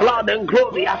and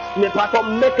glory. May Pastor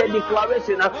make a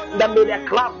declaration that may the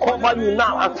cloud cover you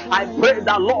now. I pray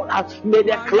that Lord, may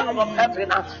the cloud of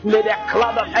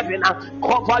heaven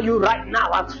cover you right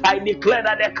now. I declare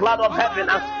that the cloud of heaven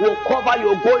will cover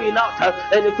you going out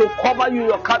and it will cover you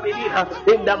your coming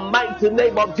in the mighty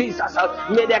name of Jesus.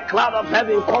 May the cloud of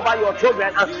heaven cover your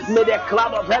children. May the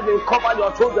cloud of heaven cover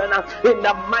your children in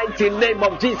the mighty name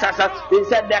of Jesus. He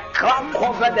said the cloud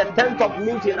cover the tent of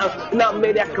meeting. Now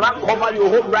may the cloud cover your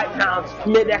home right now.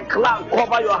 May the cloud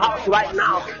cover your house right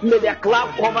now. May the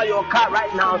cloud cover your car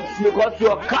right now, because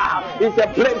your car is a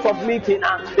place of meeting.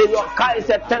 Your car is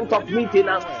a tent of meeting.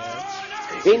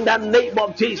 In the name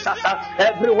of Jesus,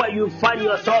 everywhere you find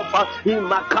yourself, in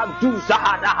Makadu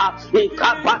Zahada, in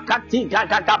Kabakati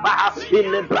Gagabaha,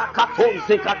 in the Brakaton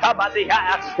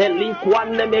Zikatabadiha, in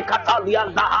Likuane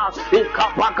Mekatalianda, in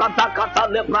Kabakata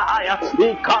Lebrahaya,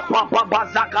 in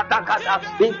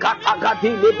Kapabazakatakata, in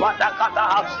Katagadi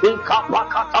Lebadakata, in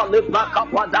Kabakata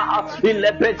Lebrakapada, in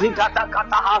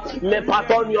Lebezikatakata,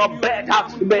 Mepaton your bed,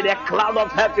 may the cloud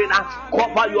of heaven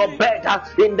cover your bed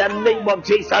in the name of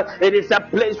Jesus. It is a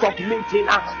place of meeting.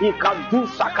 You can do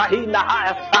Sakahina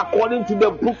according to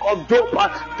the book of Job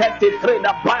 33.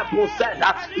 The Bible said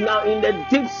now in the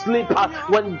deep sleep,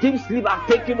 when deep sleep are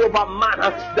taken over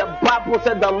man, the Bible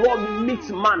said the Lord meets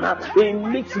man. He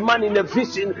meets man in a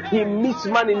vision. He meets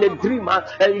man in a dream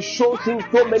and he shows him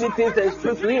so many things and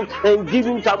speaks to him and gives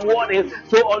him some warning.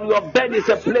 So on your bed is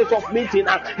a place of meeting.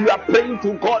 You are praying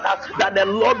to God that the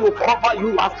Lord will cover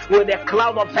you with the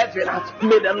cloud of heaven.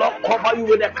 May the Lord cover you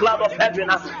with the cloud of heaven.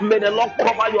 May the Lord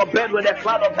cover your bed with the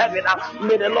cloud of heaven.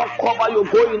 May the Lord cover you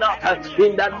going out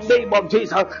in the name of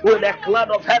Jesus with the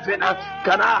cloud of heaven.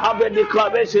 Can I have a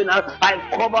declaration? I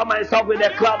cover myself with the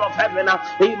cloud of heaven.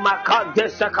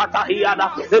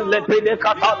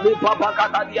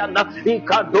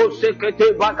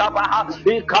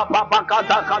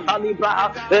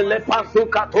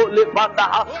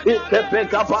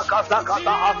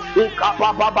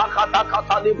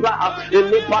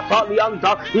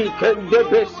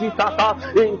 Besitata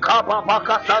in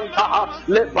Kabaka Santa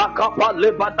Lebakapa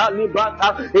Lebata Librata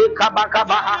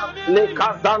Ekabakabaha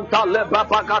Lekazanta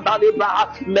Lebabakata Libra.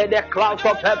 May the clouds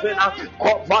of heaven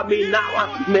cover me now.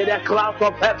 May the clouds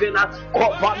of heaven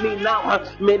cover me now.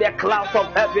 May the clouds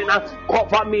of heaven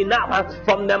cover me now.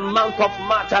 From the month of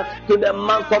March to the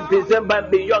month of December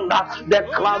and beyond, the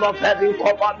cloud of heaven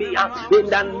cover me in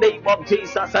the name of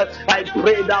Jesus. I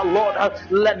pray that Lord,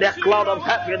 let the cloud of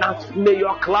heaven, may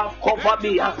your cloud cover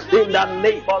me in the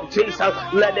name of Jesus.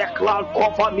 Let the cloud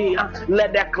cover me.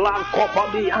 Let the cloud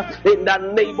cover me in the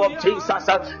name of Jesus.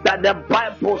 That the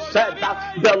Bible said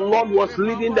that the Lord was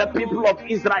leading the people of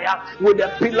Israel with a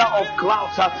pillar of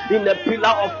clouds, in the pillar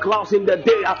of clouds in the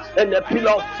day and the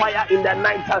pillar of fire in the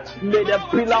night. May the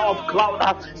pillar of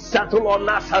cloud settle on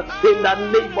us in the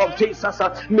name of Jesus.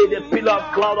 May the pillar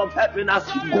of cloud of heaven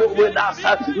go with us,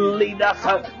 lead us,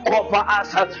 cover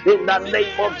us in the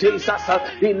name of Jesus.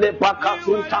 In the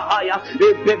Bakasuntahaya,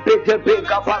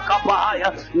 Ebeka Bakapahaya,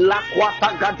 Laquata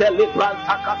Gadeli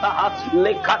Brantakata,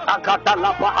 Lekata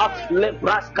Labaha,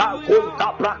 Lebraska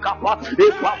Kunta Brakapa,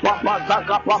 Epapa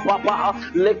Zakapa,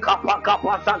 Lekapa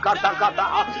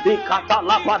Zakata, Ikata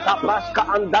Labata Braska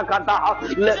and Dagata,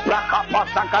 Lebrakapa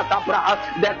Zakata Braha,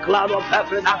 the cloud of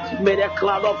heaven, may the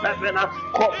cloud of heaven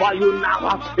cover you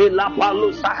now,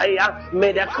 Elapalusahaya,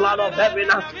 may the cloud of heaven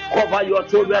cover your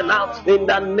children now, in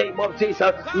the name of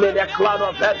Jesus. May the the cloud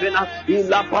of heaven,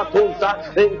 ila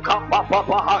patosa, in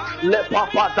kapapa, le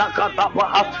papa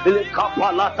takatapaha, le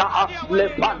kapalata, le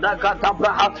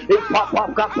padakatabraha, in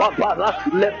papa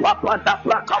kapapa, le papa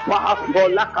taprakapaha, or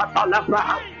la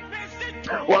catalabraha.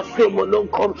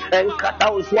 Oslumononkom and Kata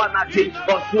Swanati,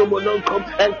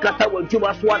 Oslumononkom and Kata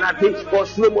Juma Swanati,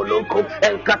 Oslumononkom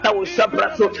and Kata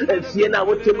Shabraso, and Siena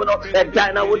with Timono, and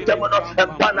Dina with Timono,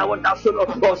 and Pana with Asuno,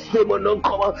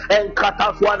 Oslumononkom and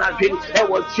Kata Swanati, and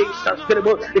was Jesus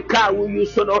Terrible, the car will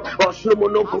use Sono,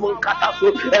 Oslumononkom and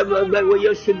Katasu, and when we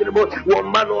use Sudrabo,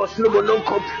 one man or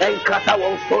Slumononkom and Kata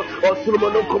also,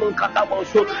 Oslumononkom and Kata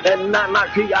also, and Nana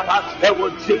Giaba, and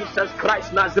was Jesus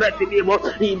Christ Nazareth in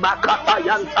Imakata.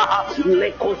 Yanta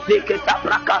le koseke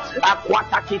tabraka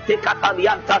akwata kite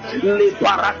katalianta le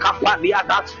baraka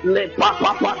padiata le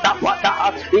papa pata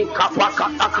pata ikapa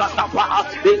kata kata paha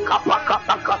ikapa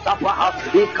kata kata paha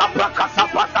ikapa kata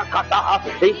pata kata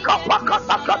ikapa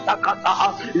kata kata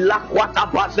kata la kwata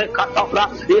baze katabra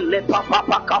le papa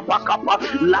papa kapa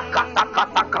la kata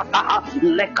kata kata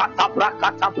le katabra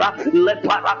katabra le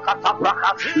parakata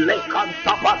braka le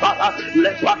kanta pata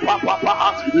le papa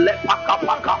papa le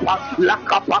papa kapa la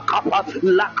kapa kapa,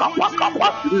 la kapa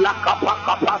kapa, la kapa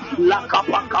kapa, la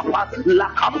kapa kapa, la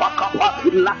kapa kapa,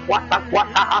 la kwata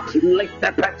kwata, le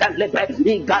tepete lepe,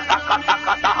 igata kata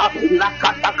kata, la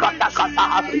kata kata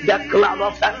kata, the cloud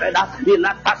of heaven,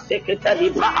 ila tasekete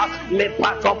libra, me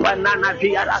pato banana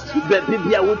diara,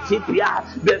 bebia utipia,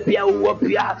 bebia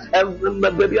uopia,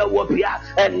 bebia uopia,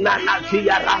 and nana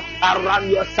diara, around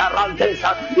your surroundings,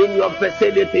 in your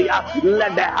vicinity,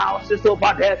 let the houses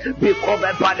over there be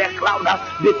covered by the cloud.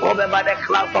 Be covered by the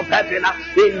clouds of heaven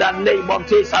in the name of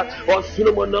Jesus. Or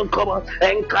Solomon come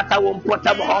and Katawon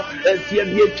Potamo and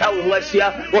CMB Chow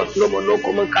Russia, or Solomon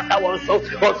come and Katawonso,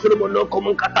 or Solomon come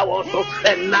and Katawonso,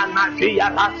 and Nana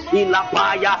Giara,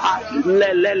 Ilapaya,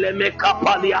 Lele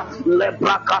Mekapalia,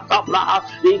 Lebrakatapla,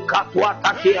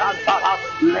 Ikatuataki Antara,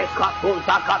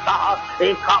 Lekatuzakata,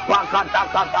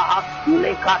 Ikapakatakata,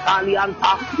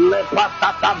 Lekatalianta,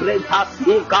 Lepatata Brenta,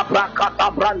 Ikaprakata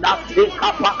Branda,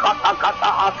 Ikapakata.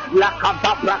 The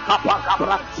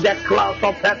clouds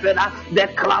of heaven, the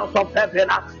clouds of heaven,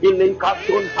 in the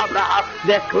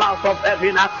clouds of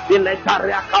heaven, in the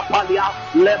Tariakapalia,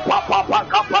 Le Papa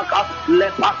Kapaka,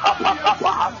 Le Papa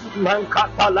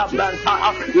Mankata La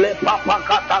Branta, Le Papa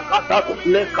Kata,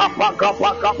 Le Kapaka,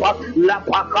 La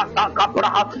Pakata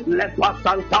Capra, Le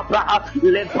Pasanta Praha,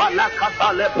 Le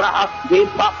Palakata Lebraha, Le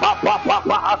Papa,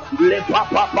 Le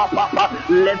Papa,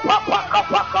 Le Papa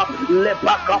Kapaka, Le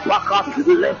Paka.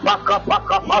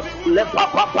 Le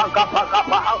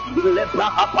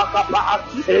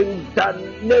in the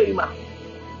name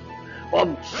of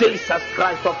Jesus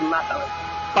Christ of Nazareth.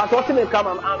 But what may come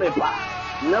and army back?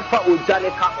 Never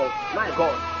ujane kako. My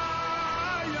God.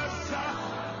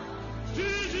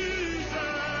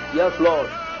 Yes, Lord.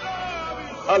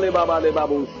 Alibaba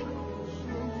Lebabus.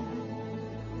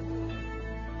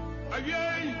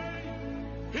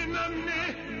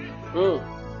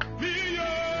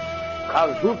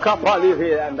 Kazuka Pali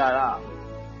here and there.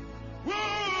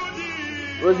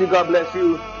 Rosie, God bless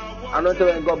you. I'm not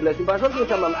telling God bless you, but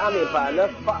sometimes I'm a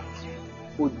not fat.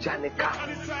 Ujanika.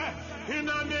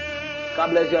 God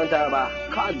bless you, Antaba.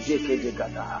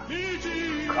 Kajekata.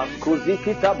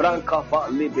 Kaskuzikita Branca for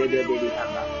Libede.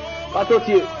 But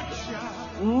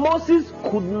Moses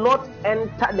could not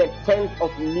enter the tent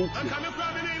of meeting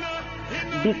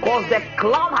because the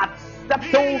cloud had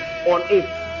settled on it.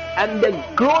 And the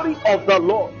glory of the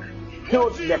Lord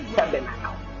filled the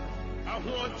tabernacle.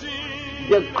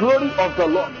 The glory of the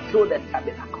Lord filled the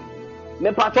tabernacle. Me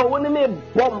pato when me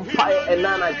bomb fire and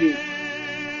nana ji.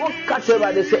 What catch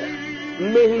over they say?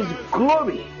 May his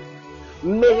glory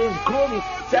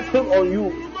settle on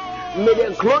you. May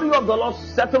the glory of the Lord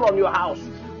settle on your house.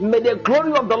 May the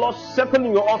glory of the Lord settle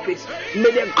in your office.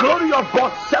 May the glory of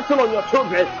God settle on your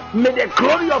children. May the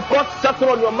glory of God settle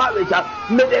on your marriage.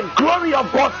 May the glory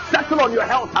of God settle on your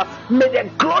health. May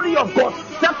the glory of God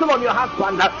settle on your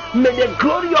husband. May the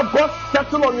glory of God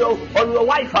settle on your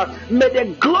wife. May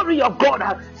the glory of God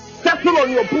settle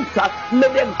on your books. May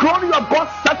the glory of God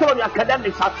settle on your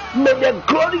academics. May the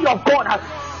glory of God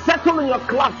settle in your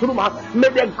classroom. May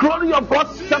the glory of God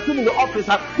settle in your office,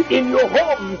 in your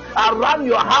home, around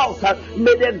your house.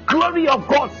 May the glory of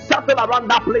God settle around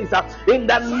that place. In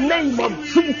the name of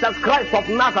Jesus Christ of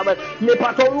Nazareth, may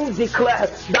Pastor declare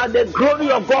that the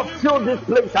glory of God fill this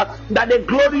place. That the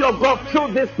glory of God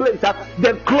fill this place.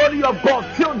 The glory of God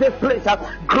fill this place.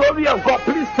 Glory of God,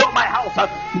 please fill my house.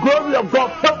 Glory of God,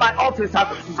 fill my office.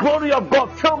 Glory of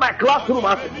God, fill my classroom.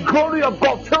 Glory of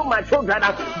God, fill my children.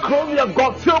 Glory of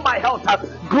God, fill settle my health.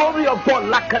 Glory of God,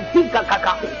 lakatika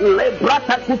kaka,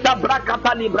 lebrata kuta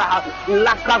brakata libra,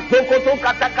 lakazoko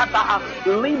kata kata,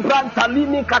 libranta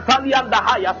lini katalianda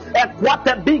haya,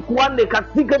 ekwate big one de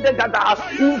kasika de kata,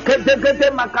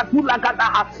 inkedegede makatula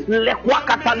kata,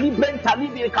 lekwakata librenta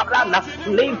libi kabrana,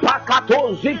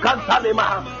 lepakato zikanta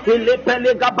lema,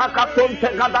 lepelega bakaton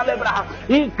tegada lebra,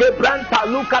 inkebranta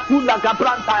lukatula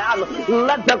kabranta.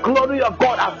 Let the glory of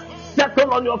God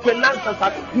settle on your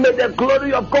finances. May the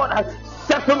glory of God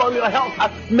settle on your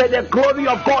health. May the glory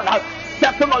of God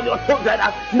settle on your children.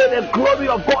 May the glory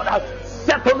of God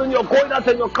settle on your going out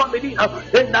and your coming in.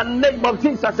 In the name of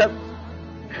Jesus.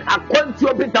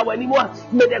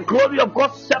 May the glory of God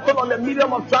settle on the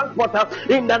medium of transport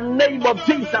in the name of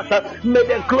Jesus. May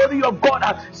the glory of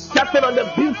God settle on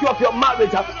the beauty of your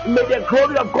marriage. May the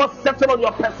glory of God settle on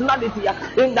your personality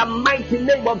in the mighty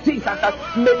name of Jesus.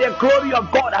 May the glory of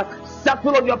God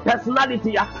settle on your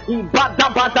personality.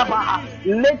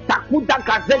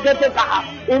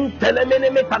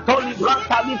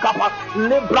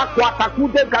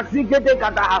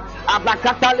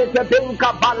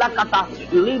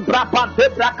 Libra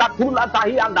Debra Katula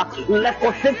Tahianda,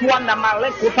 Lekosetuanda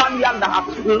Malekotanianda,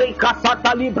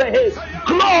 Lekasata Libre.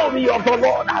 Glory of the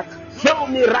Lord, show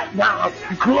me right now.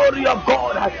 Glory of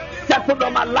God, settle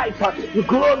on my life.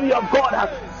 Glory of God,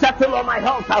 settle on my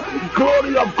health.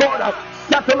 Glory of God,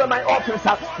 settle on my office.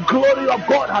 Glory of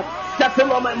God,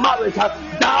 settle on my marriage.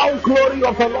 Down, glory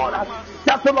of the Lord,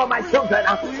 settle on my children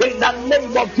in the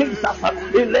name of Jesus.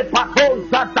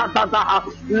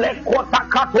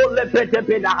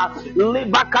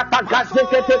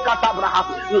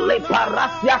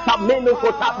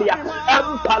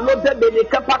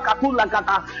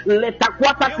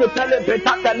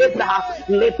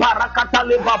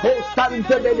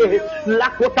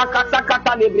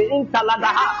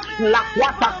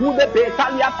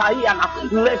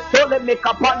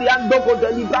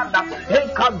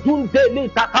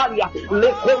 Tatalia,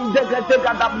 le conde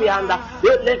gadamianda,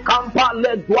 le campa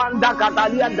le duanda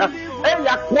gadalianda,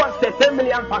 ella quante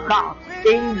femilian paka.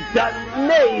 In the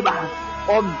name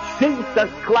of Jesus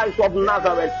Christ of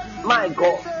Nazareth, my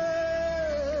God,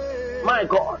 my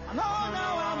God.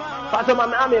 Pastor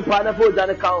Mami, I'm a partner for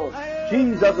Janekao.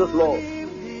 Jesus is Lord.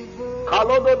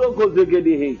 Kalodo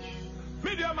Kozegedi H.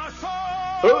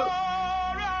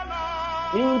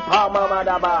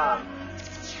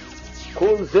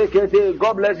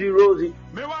 God bless you, Rosie.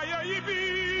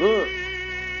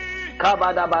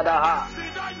 Kabadabadaha.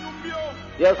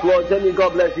 Yes, Lord, tell me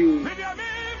God bless you.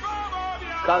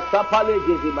 Kasapale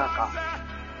Gizimaka.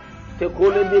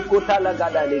 Tekole Mikota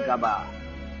Lagada Legaba.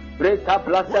 Breta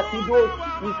Plasatido,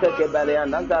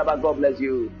 God bless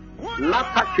you.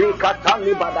 Lakake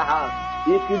Katali Badaha.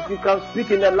 If you can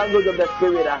speak in the language of the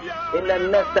Spirit in the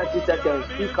next 30 seconds,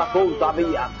 Ikato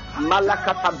Zabia,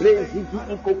 Malakata Brezi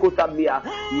Ikokotabia,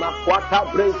 Makwata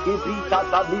Brezi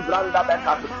Tata Libranda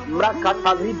Beka,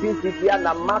 Mrakata Libi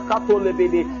Tiana, Makato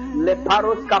Lebede, Le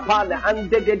Paros Capane,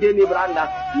 Andegede Libranda,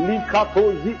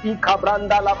 Likato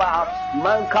Ikabranda Labaha,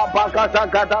 Manka Bagaza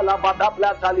Gadala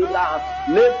Badabla Talibra,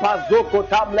 Le Pazoko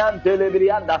Tablan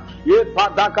Telebrianda, Ye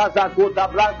Padagaza Gota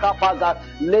Blanca Paga,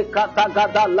 Le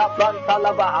Katagada Labranta.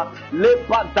 Le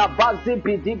padabazi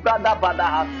bidibrada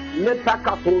badaha le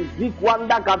takato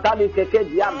zikwanda gadali keke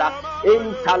dianda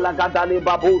in talagadali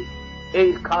babu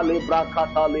e kalibra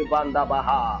katali banda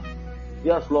baha.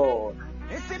 Yes, Lord.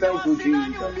 Thank you,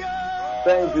 Jesus.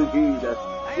 Thank you, Jesus.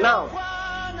 Now,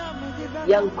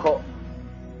 Yanko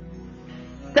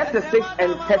 36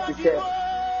 and 37.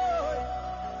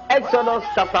 Exodus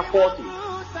chapter 40,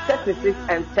 36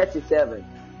 and 37.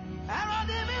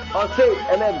 Or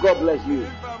say, amen, God bless you.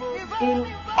 In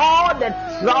all the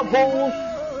travels,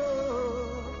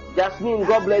 Jasmine,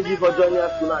 God bless you for joining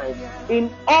us tonight. In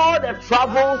all the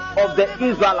travels of the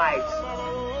Israelites,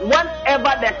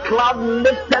 whenever the cloud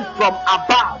lifted from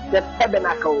above the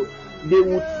tabernacle, they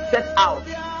would set out.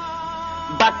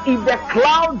 But if the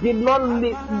cloud did not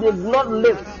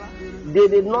lift, they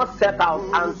did not set out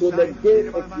until the day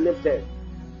it lifted.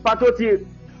 Patoti,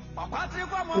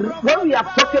 when we are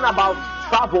talking about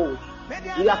travel,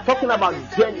 we are talking about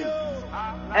journey.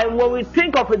 And when we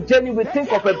think of a journey, we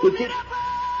think of a beginning.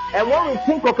 And when we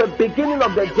think of a beginning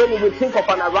of the journey, we think of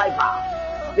an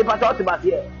arrival. If I talk about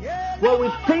here, when we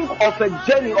think of a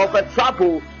journey, of a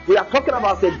travel, we are talking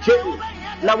about a journey.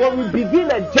 Now, when we begin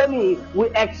a journey, we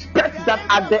expect that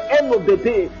at the end of the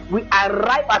day, we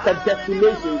arrive at a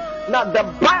destination. Now, the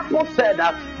Bible said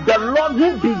that the Lord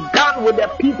who began with the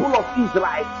people of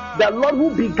Israel, the Lord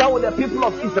who began with the people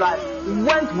of Israel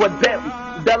went with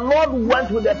them. The Lord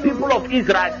went with the people of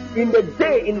Israel in the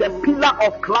day in the pillar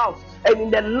of clouds, and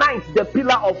in the night the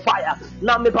pillar of fire.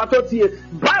 Now me patoti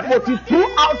Bible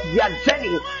throughout their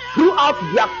journey, throughout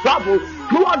their travels,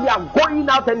 throughout their going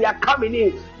out and their coming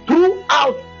in,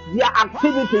 throughout their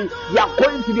activities, they are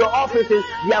going to their offices,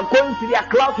 they are going to their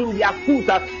classrooms, their schools,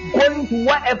 going to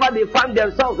wherever they find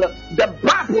themselves. The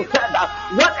Bible said that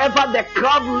whatever the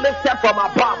cloud lifted from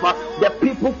above, the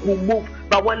people could move.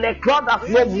 But when the cloud does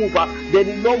not move, they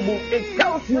did not move. It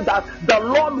tells you that the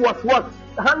Lord was what?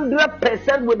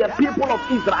 100% with the people of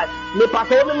Israel. The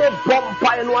pastor me bomb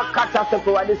fire no catch us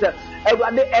for this. In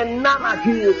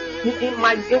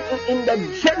the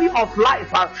journey of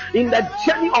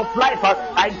life,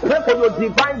 I pray for your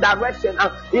divine direction.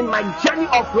 In my journey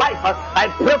of life,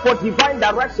 I pray for divine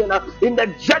direction. In the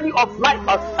journey of life,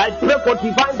 I pray for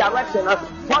divine direction.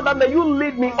 Father, may you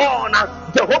lead me on.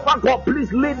 Jehovah God,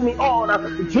 please lead me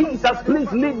on. Jesus,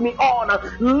 please lead me on.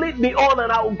 Lead me on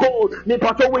and I'll go.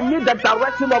 Because we need the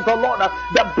direction of the Lord.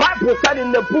 The Bible said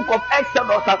in the book of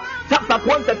Exodus, chapter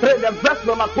 23, the verse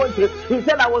number 20, he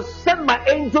said, I will send my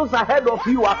angels ahead of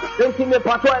you. Like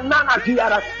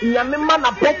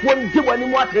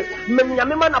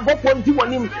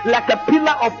a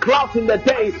pillar of clouds in the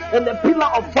day and a pillar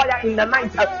of fire in the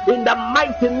night. In the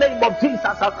mighty name of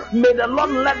Jesus, may the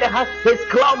Lord let his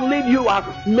cloud lead you.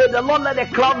 May the Lord let the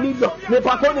cloud lead you.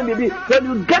 When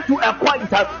you get to a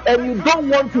point and you don't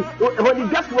want to, when you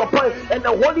get to a point and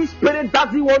the Holy Spirit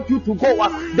doesn't want you to go,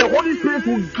 the Holy Spirit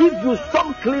will give you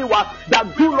some clue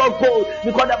that do not go.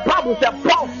 Because the Bible said,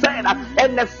 Paul said,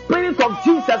 and the Spirit of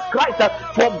Jesus Christ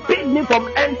forbid me from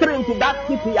entering into that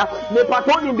city.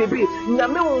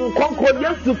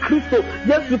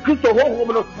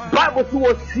 Bible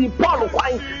will see Paul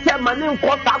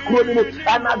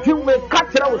and I do make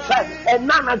catch and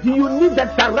now you need the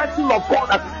direction of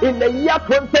God in the year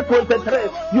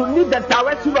 2023. You need the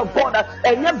direction of God,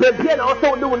 and your baby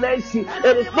also do nation.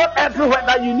 It is not everywhere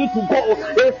that you need to go.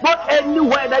 It's not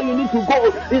anywhere that you need to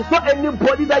go. It's not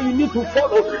anybody that you need to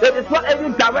follow. It is not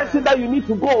any direction that you need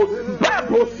to go.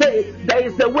 Bible says there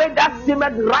is a way that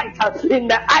seemeth right in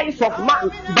the eyes of man,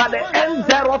 but the end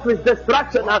thereof is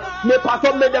destruction.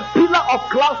 May the pillar of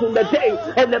clouds in the day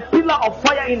and the pillar of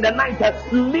fire in the night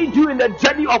lead you in the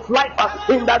journey of life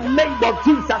in the name of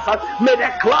Jesus. May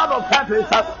the cloud of heavens,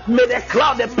 may the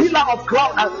cloud, the pillar of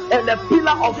cloud and the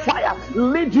pillar of fire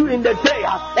lead you in the day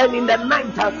and in the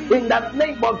night in the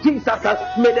name of Jesus.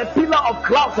 May the pillar of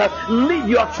clouds lead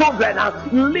your children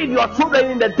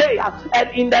in the day and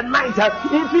in the night,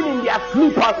 even in their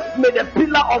sleep. May the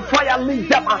pillar of fire lead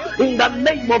them in the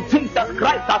name of Jesus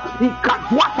Christ.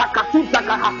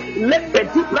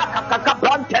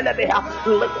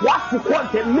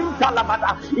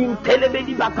 In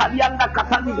telebedi batalianda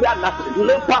kataligranda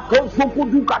le paton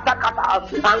fukudu katakata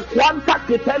and quanta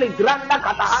ketele granda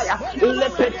katahaya le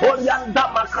petorianda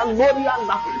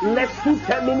makanorianda le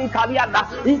sutemini kalianda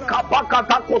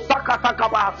ikapakata kosakata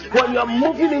kaba. When you're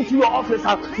moving into your office,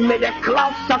 may the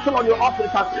cloud settle on your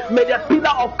office. May the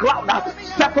pillar of cloud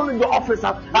settle in your office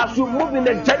as you move in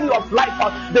the journey of life.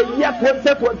 The year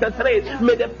 2023,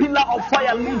 may the pillar of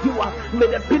fire lead you. May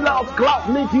the pillar of cloud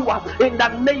lead you in the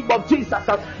name of Jesus.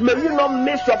 May you not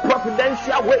miss your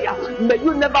providential way. May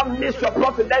you never miss your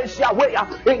providential way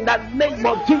in the name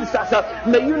of Jesus.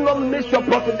 May you not miss your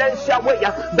providential way.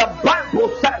 The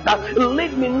Bible said,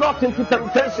 lead me not into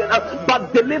temptation,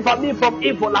 but deliver me from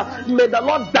evil. May the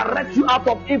Lord direct you out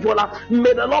of evil.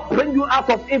 May the Lord bring you out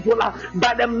of evil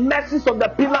by the mercies of the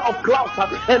pillar of clouds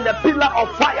and the pillar of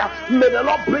fire. May the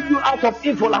Lord bring you out of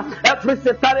evil. Every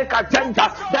satanic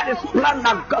agenda that is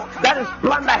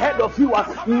planned ahead of you,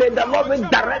 may the Lord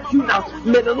direct you now.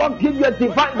 May the Lord give you a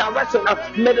divine direction.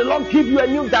 May the Lord give you a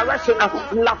new direction.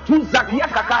 La tuzakia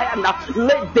kakayana,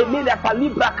 le demile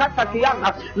palibra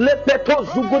katakiana, le peto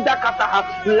zuguda kataha,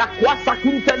 la kwasa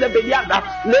kuntele beyana,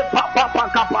 le papa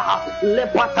pakapaha, le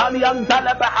patalian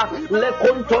dalabaha, le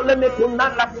kontole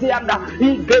mekunana sianda,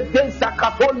 igede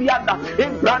sakatolianda,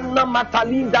 ibrana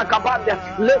matalinda kabande,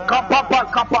 le kapapa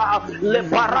kapaha, le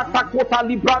barata kota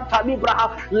libranta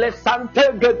libraha, le sante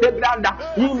gede granda,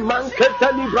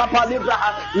 imankete libra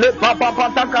palibraha, le papa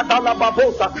patakata la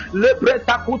babosa, le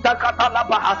breta kuta kata la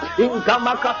baha,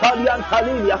 ingama katalian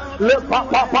talilia, le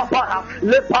papa papa,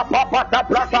 le papa pata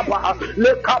brata baha,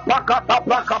 le kapa kata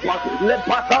braka, le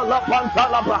pata la panta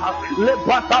la baha, le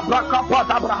pata braka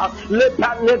pata braha, le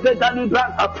Zegeda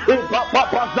Libranta,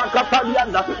 Papa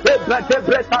Zakatalianda,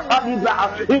 Breta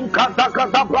Libra, in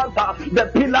Kazakata Branta, the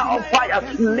pillar of fire,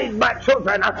 lead my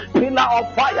children, pillar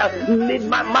of fire, lead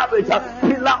my marriage,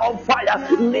 pillar of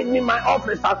fire, lead me my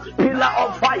office, pillar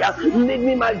of fire, lead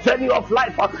me my journey of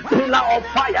life, pillar of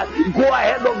fire, go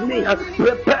ahead of me,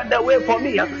 prepare the way for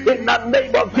me, in the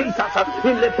name of Jesus,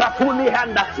 in the Tatuli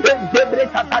Handa, in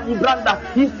Debreta Talibranda,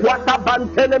 Iquata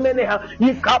Bantelemene,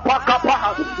 Ikapa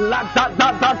Kapa, La da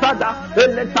da da da da,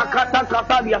 Eletakata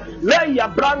Katalia, Leia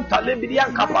Branta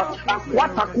Librian Kapa,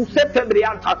 Aquata Kusete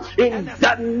Brianta, in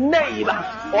the name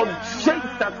of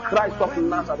Jesus Christ of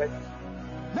Nazareth.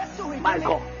 My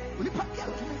God.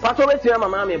 Pastor, let's hear my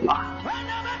mommy. Papa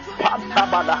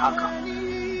Badahaka.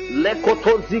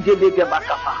 Lekoto Zigedeke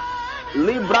Bakapa.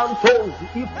 Librantos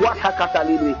Iquata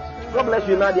Catalibri. God bless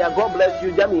you, Nadia. God bless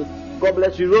you, Jamie. God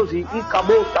bless you, Rosie.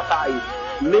 Ikabo Satai.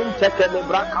 Linteke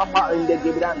Nebrakapa in the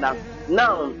Gibranda.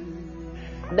 Now,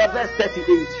 the verse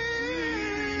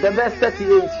 38. The verse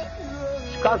 38.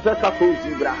 Kazakato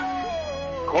Zibra.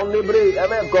 Conlibre.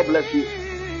 Amen. God bless you.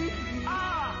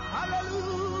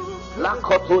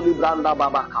 Lakoto Libranda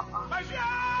Baba Kappa.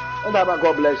 And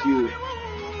God bless you.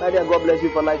 Nadia, God bless you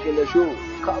for liking the show.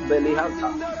 Kabeli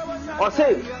Hanta. Or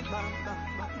say,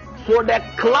 so the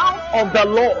cloud of the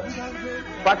Lord.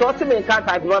 But also me can't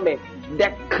type me.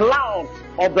 The cloud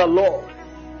of the Lord.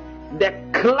 The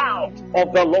cloud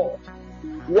of the Lord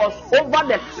was over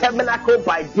the tabernacle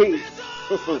by day.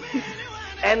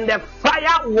 And the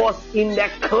fire was in the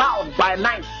cloud by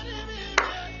night.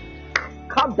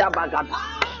 Kabdabagada.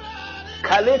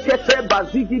 Kalekete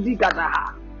bazigidi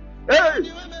gadaha.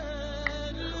 Hey!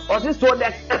 Also, so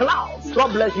the cloud,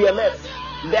 God bless you,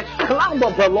 MF. The cloud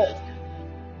of the Lord,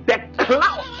 the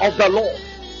cloud of the Lord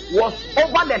was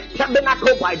over the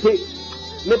tabernacle by day.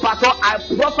 Me pastor, I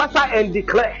prophesy and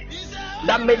declare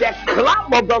that may the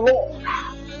cloud of the Lord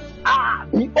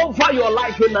be over your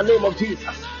life in the name of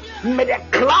Jesus. May the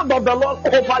cloud of the Lord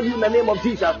cover you in the name of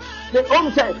Jesus. The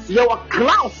Lord says, your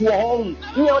clouds were on,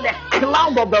 the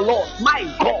cloud of the Lord. My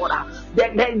God,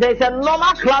 there's a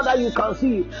normal cloud that you can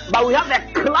see, but we have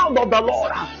the cloud of the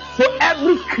Lord. So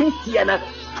every Christian,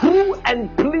 true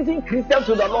and pleasing Christian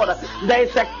to the Lord, there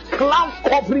is a cloud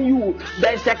covering you.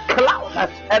 There is a cloud,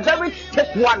 a very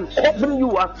thick one covering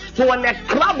you. So when the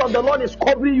cloud of the Lord is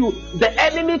covering you, the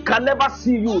enemy can never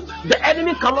see you. The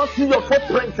enemy cannot see your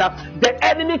footprints. The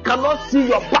enemy cannot see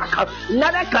your back.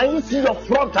 Neither can he see your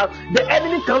front. The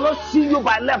enemy cannot see you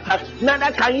by left.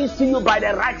 Neither can he see you by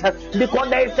the right. Because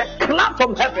there is a cloud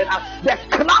from heaven. The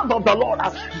cloud of the Lord.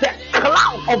 The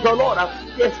cloud of the Lord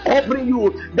is covering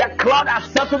you. The cloud has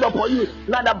settled upon you.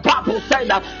 Now the Bible said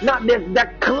that now the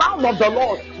cloud of the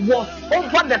Lord was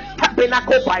over the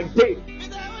tabernacle by day.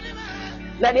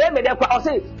 Now the enemy will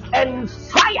say, and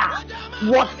fire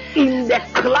was in the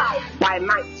cloud by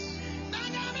night.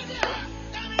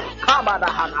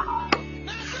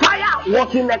 Fire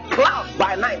was in the cloud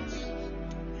by night.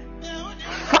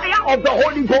 Fire of the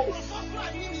Holy Ghost.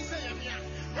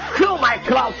 Fill my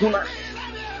cloud tonight.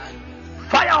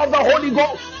 Fire of the Holy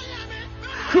Ghost.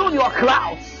 Fill your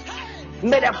clouds.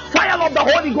 May the fire of the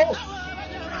Holy Ghost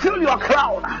fill your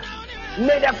cloud.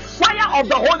 May the fire of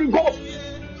the Holy Ghost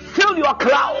fill your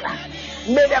cloud.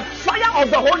 May the fire of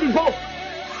the Holy Ghost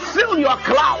fill your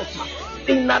clouds.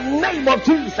 In the name of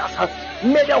Jesus.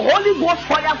 May the Holy Ghost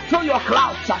fire fill your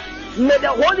clouds. May the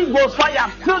Holy Ghost fire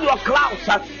fill your clouds.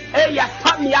 Eya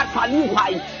tamia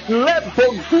talipai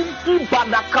lebo dinki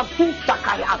badakapu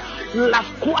sakaya la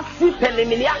kwasi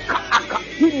peleminiaka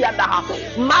akatiria da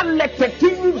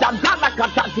maleketini dadala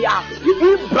katatia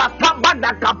ibrata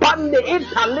badakapande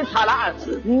italitala.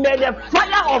 May the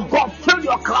fire of God fill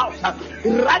your clouds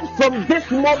right from this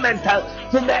moment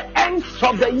to the end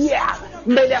of the year.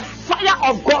 May the fire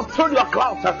of God fill your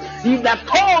clouds in the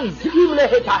tongues in the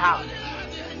hitaha.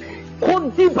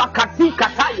 Kundi bakati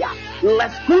kataya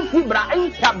leskuti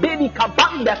brainta beni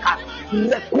kabandeka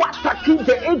lekwata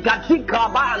kinte egati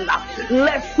kabanda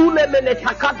lesule mene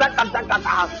takata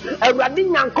katakata ewadi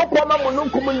nyankopɔ ma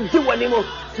mononkum nti wani mo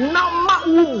na ma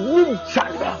wu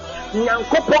chana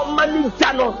nyankopɔ ma ni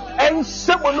jano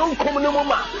ense mononkum ni mo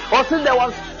ma ɔsi there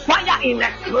was fire in the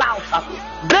clouds.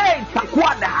 They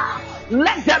takwada.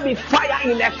 Let there be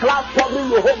fire in the cloud covering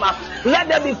your home. Let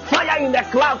there be fire in the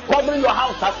cloud covering your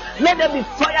house. Let there be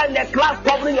fire in the cloud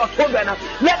covering your children.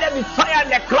 Let there be fire in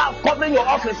the cloud covering your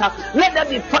office. Let there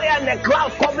be fire in the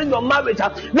cloud covering your marriage.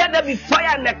 Let there be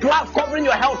fire in the cloud covering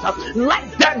your health.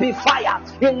 Let there be fire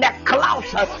in the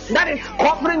clouds that is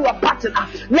covering your partner.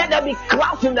 Let there be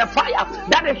clouds in the fire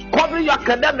that is covering your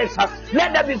academics.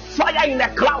 Let there be fire in the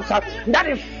clouds that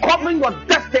is covering your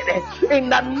destiny. in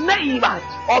the name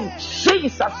of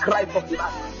Jesus Christ of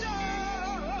Nazareth.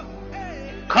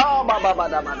 Kaba baba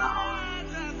da mana.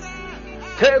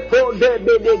 Teko de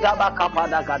bede gaba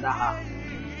kapada gadaha.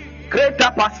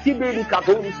 Kreta paskibe di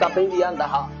kabuni kabeli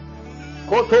andaha.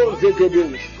 Koto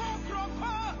zegede.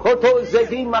 Koto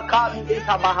zegi makali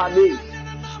etabahale.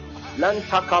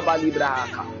 Lantaka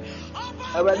balibrahaka.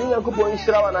 Abadinya kupo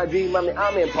inshira wanadwi mami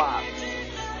amen pa.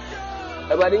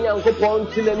 Abadinya kupo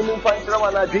ntile ni mumfa inshira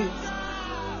wanadwi.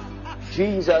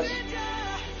 Jesus.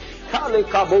 Kale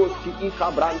kaboski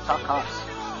ikabrantakas.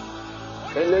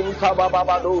 Kelenta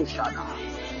babado shada.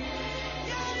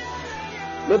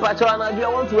 I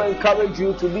want to encourage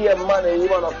you to be a man and a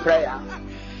woman of prayer.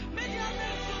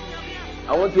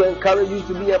 I want to encourage you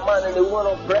to be a man and a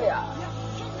woman of prayer.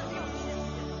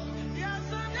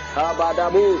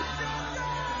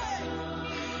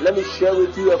 Let me share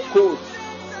with you a quote.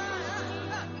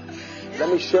 Let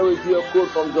me share with you a quote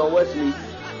from John Wesley.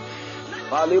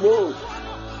 Hallelujah.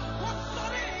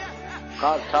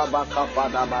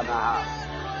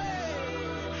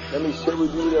 Let me share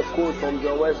with you a quote from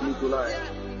John Wesley tonight.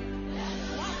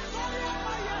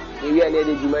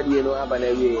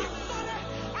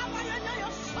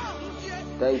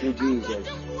 Thank you, Jesus.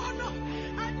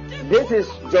 This is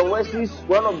John Wesley's,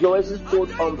 one of John Wesley's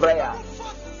quotes on prayer.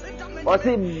 Or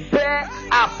say, bear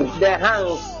up the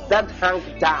hands that hang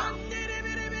down.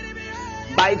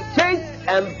 By faith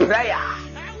and prayer,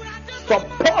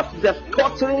 support the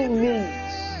tottering knees.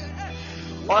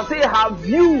 Or say, have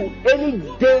you any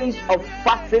days of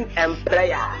fasting and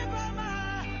prayer?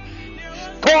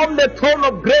 Storm the throne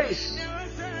of grace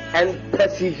and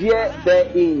persevere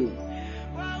therein,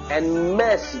 and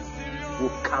mercy will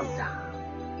come down.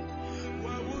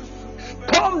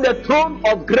 Storm the throne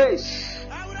of grace.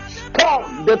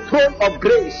 Storm the throne of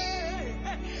grace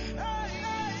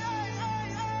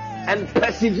and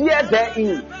persevere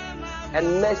therein,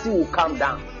 and mercy will come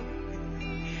down.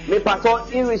 May Pastor,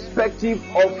 irrespective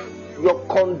of your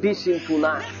condition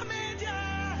tonight,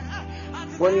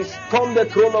 when you storm the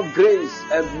throne of grace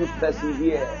and you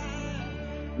persevere,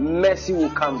 mercy will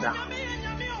come down.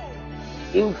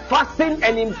 In fasting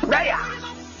and in prayer,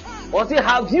 or say,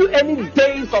 have you any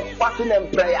days of fasting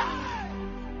and prayer?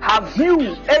 Have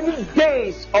you any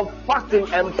days of fasting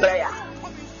and prayer?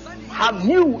 Have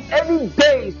you any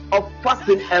days of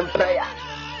fasting and prayer?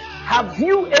 Have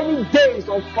you any days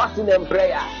of fasting and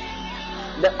prayer?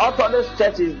 The Orthodox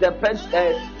churches, the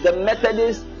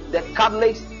Methodists, the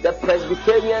Catholics, the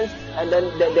Presbyterians, and then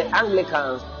the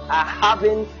Anglicans are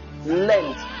having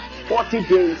Lent, 40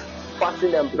 days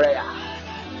fasting and prayer.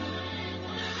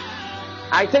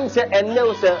 I think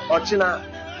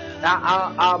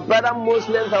our brother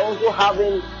Muslims are also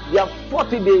having their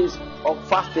 40 days of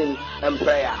fasting and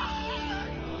prayer.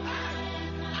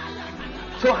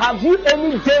 So have you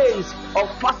any days of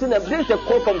fasting and prayer? This is a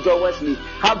quote from John Wesley.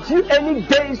 Have you any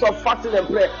days of fasting and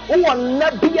prayer? Have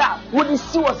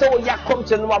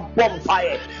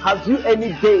you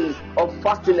any days of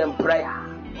fasting and prayer?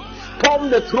 Storm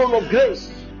the throne of grace.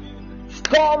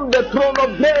 Storm the throne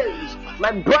of grace.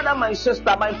 My brother, my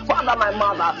sister, my father, my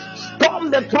mother. Storm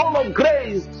the throne of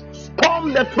grace.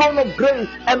 Storm the throne of grace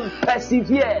and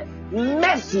persevere.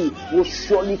 Mercy will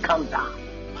surely come down.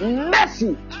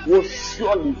 Mercy will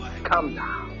surely come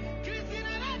down.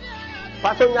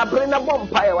 Pastor, nyabrena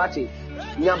bompire wachi.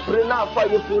 Nyabrena afa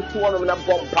yefu tuwa na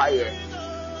bompire.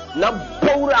 Na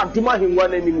bowra aduma hinwa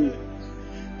enemy.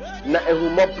 Na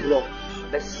ehumopro.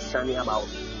 Let's sani about.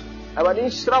 Abadin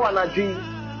shrawa na dwi.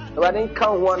 Abadin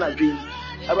kan ho na dwi.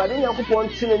 Abadin yakupon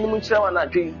tine nimu shrawa na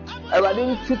dwi.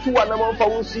 Abadin tutu wa na monfa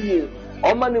wonsiye.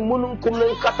 Omani mununkum ne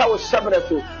nkata wo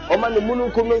sebreso, omani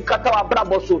mununkum ne nkata wa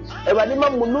braboso, ewani ma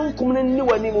mununkum ne ni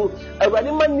wani mu,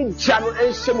 ewani ma ni jano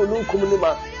enhye mununkum ne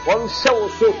ma, won hye wo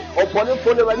so, opone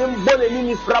fo ne wani mbone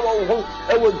ni fra wo ho,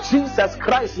 ewo Jesus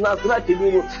Christ Nazareth ni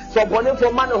mu. So opone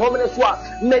fo man ho ne so a,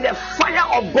 may the fire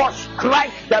of God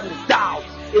strike them down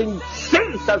in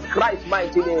Jesus Christ's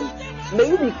mighty name. May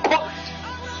you be covered.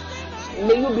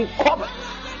 May you be covered.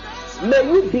 May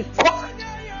you be covered.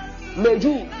 May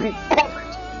you be covered.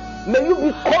 May you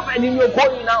be covered in your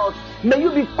going out. May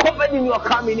you be covered in your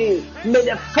coming in. May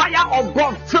the fire of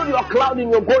God fill your cloud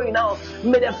in your going out.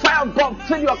 May the fire of God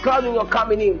fill your cloud in your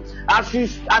coming in. As you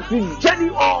journey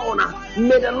on,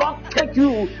 may the Lord take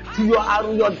you to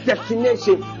your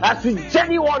destination. As you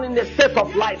journey on in the state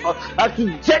of life, as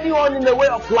you journey on in the way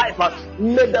of life,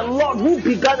 may the Lord who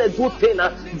began a good thing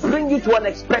bring you to an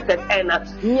expected end.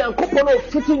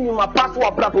 Fitting you my path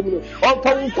or problem.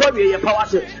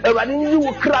 You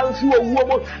will cry through a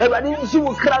woman, you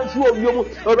will cry through wiomu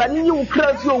ewurade yi wo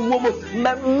kra fi owuomu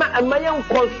ma yɛn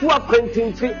nkɔso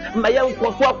akwantinfi ma yɛn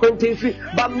nkɔso akwantinfi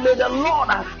but may the Lord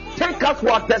take us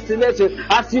to our destination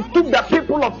as he took the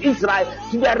people of Israel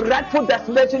to their rightful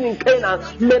destination in Canaan.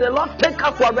 May the Lord take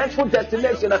us to our rightful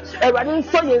destination. Everybody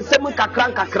saw you semu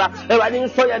kakra kakra. Everybody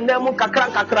saw you nemu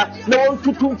kakra kakra. No one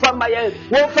tutu from my end.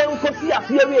 One fan kosi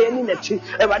afiye eni nechi.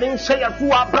 Everybody say you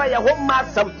fu abra ya home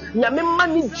masam. Nyame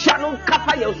mani jano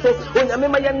kapa yeso. Nyame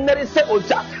ma yenere se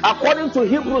oja. According to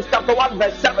Hebrews chapter 1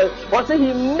 verse 7, what say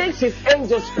he makes his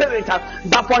angels spirit,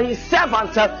 but for his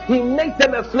servants he makes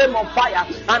them a flame of fire.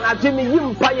 And Jimmy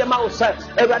Yimpa Yamausa,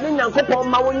 a running Yankopo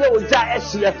Mawunya Oja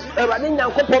Esia, a running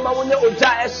Yankopo Mawunya Oja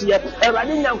Esia, a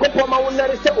running Yankopo Mawunya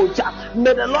Oja.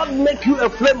 May the Lord make you a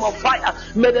flame of fire.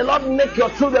 May the Lord make your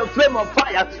children a flame of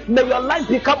fire. May your life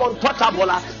become untouchable.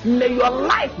 May your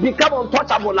life become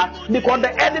untouchable because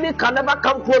the enemy can never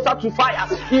come closer to fire.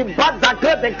 He bad the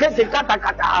great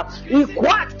kata. He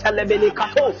quite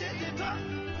telebelikatos.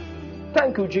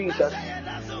 Thank you, Jesus.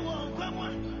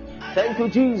 Thank you,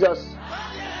 Jesus.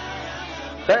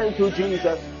 Thank you,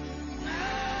 Jesus.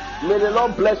 May the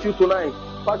Lord bless you tonight.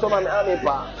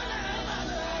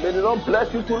 May the Lord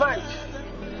bless you tonight.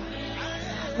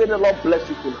 May the Lord bless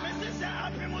you tonight.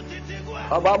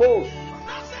 Ababo.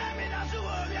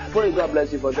 Pray God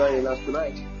bless you for joining us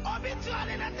tonight.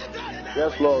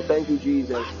 Yes, Lord. Thank you,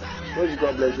 Jesus. Pray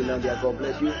God bless you, Nadia. God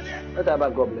bless you. Let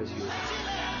God bless you.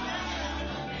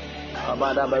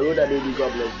 Abada Baruda, baby,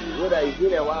 God bless you. Ruda, it's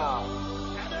been a while.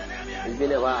 It's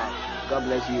been a while. God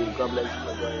bless you. God bless you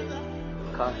for joining.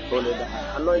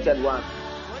 Anointed one.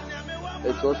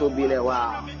 It's also been a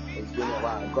while. It's been a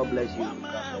while. God bless you. God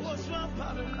bless you.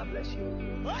 God bless you.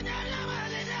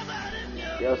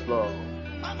 Yes, Lord.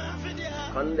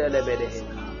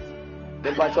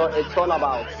 It's all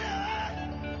about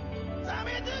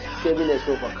saving a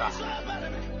soul for car.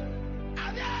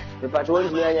 The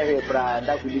patrons me here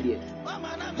that could be it.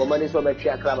 But money so much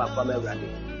a crab from every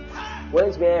day.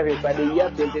 Once me here for the year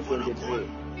 2023.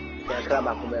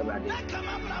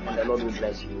 And the Lord will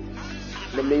bless you.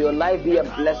 May your life be a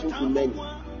blessing to many.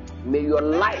 May your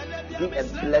life be a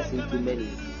blessing to many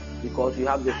because you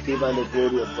have the favor and the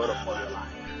glory of God upon your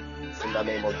life. In the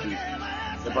name of Jesus.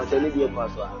 The pastor will be a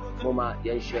pastor. Mama,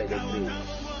 you share the grace.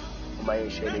 Mama, you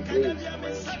share the grace. Mama,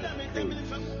 you share the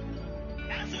grace.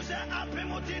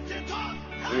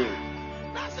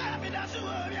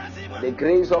 The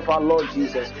grace of our Lord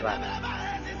Jesus Christ,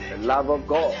 the love of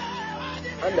God,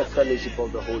 and the fellowship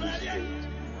of the Holy Spirit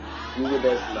be with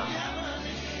us now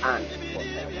and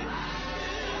forever.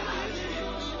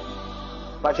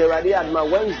 But already at my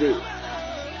Wednesday,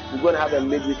 we're going to have a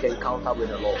midweek encounter with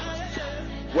the Lord.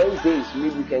 Wednesday is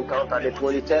midweek encounter, the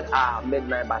 23rd hour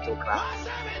midnight battle cry.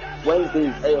 Wednesday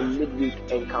is a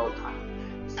midweek encounter.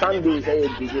 Sunday is a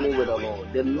beginning with the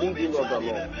Lord, the leading of the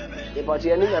Lord. If I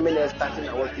tell you, I mean, starting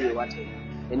at what you're watching.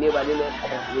 Anybody in the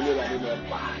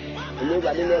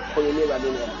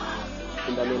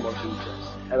name of Jesus.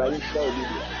 I will show you.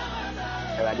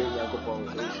 I will go for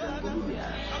Libya.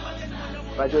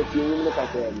 But you look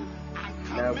at them.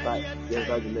 Now, but you're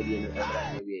going to be in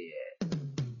every year.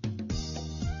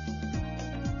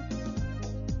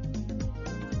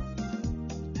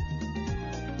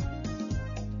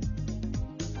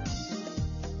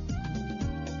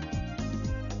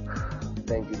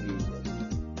 Thank you, Jesus.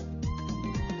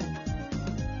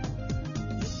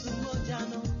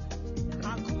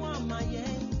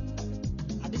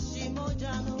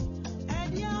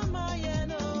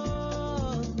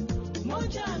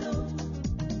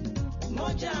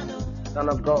 Son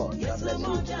of God, God bless you.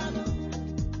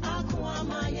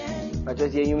 I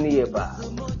just hear you near.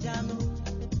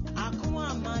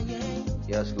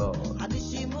 Yes, Lord.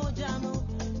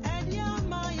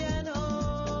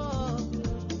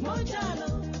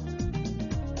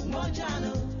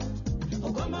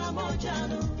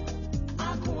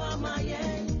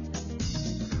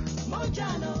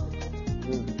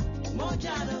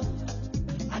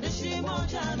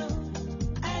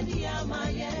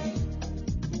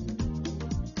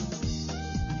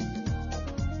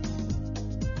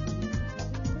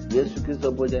 Yesu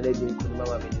Kristo boja na bi nkunu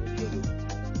mama me ni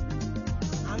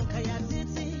ankaya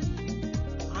titi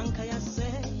ankaya se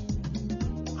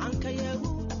ankaya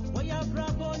hu oya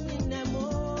brabo ni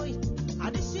nemoi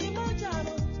adisi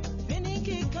mojano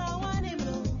finiki kawani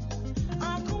mno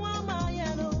akuwa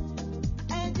mayano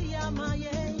edi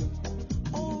amaye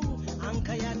oh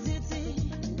ankaya titi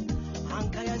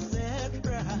ankaya se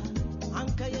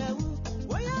ankaya hu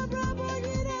oya brabo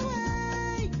ni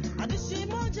nemoi adisi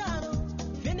mojano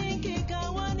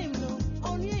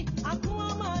Aku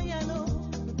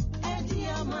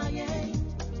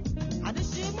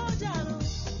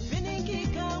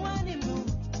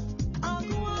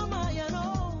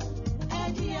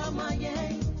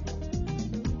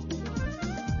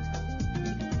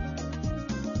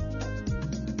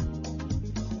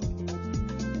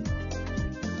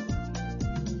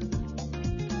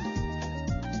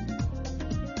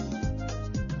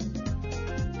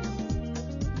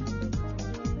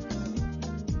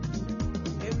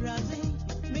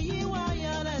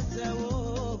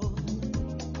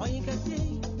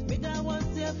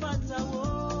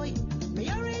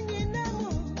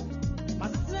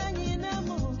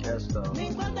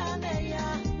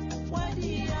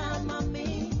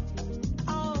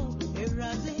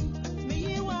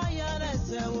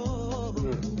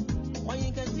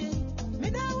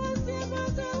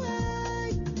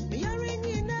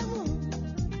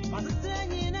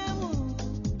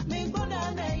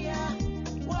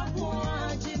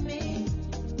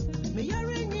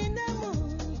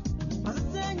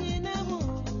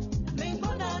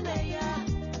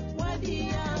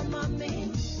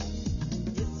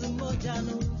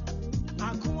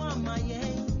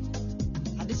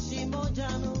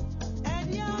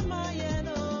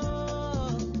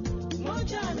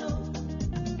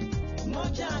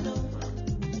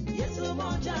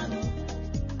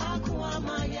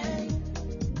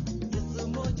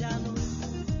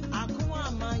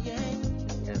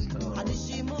Yes, Lord.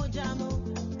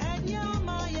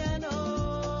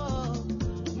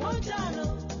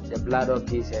 The blood of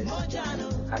Jesus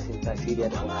has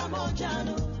interceded for us.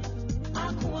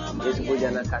 Yesu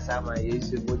Bojana Kasama,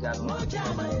 Yesu Bojana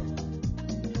Kasama.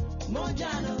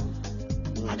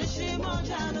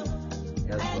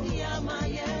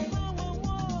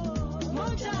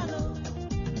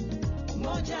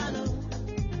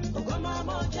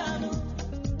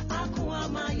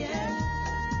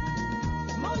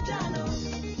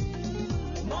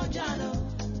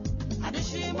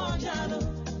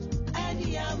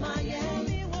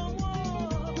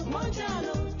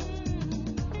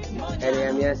 And I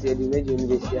am here said the major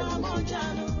ministry and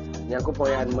Yakopo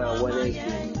had my one midweek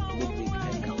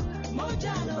encounter.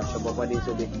 Pastor Baba is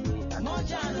a bit.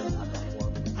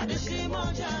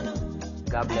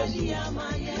 God bless you.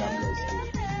 God bless you.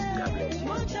 God bless you.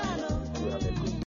 You have a good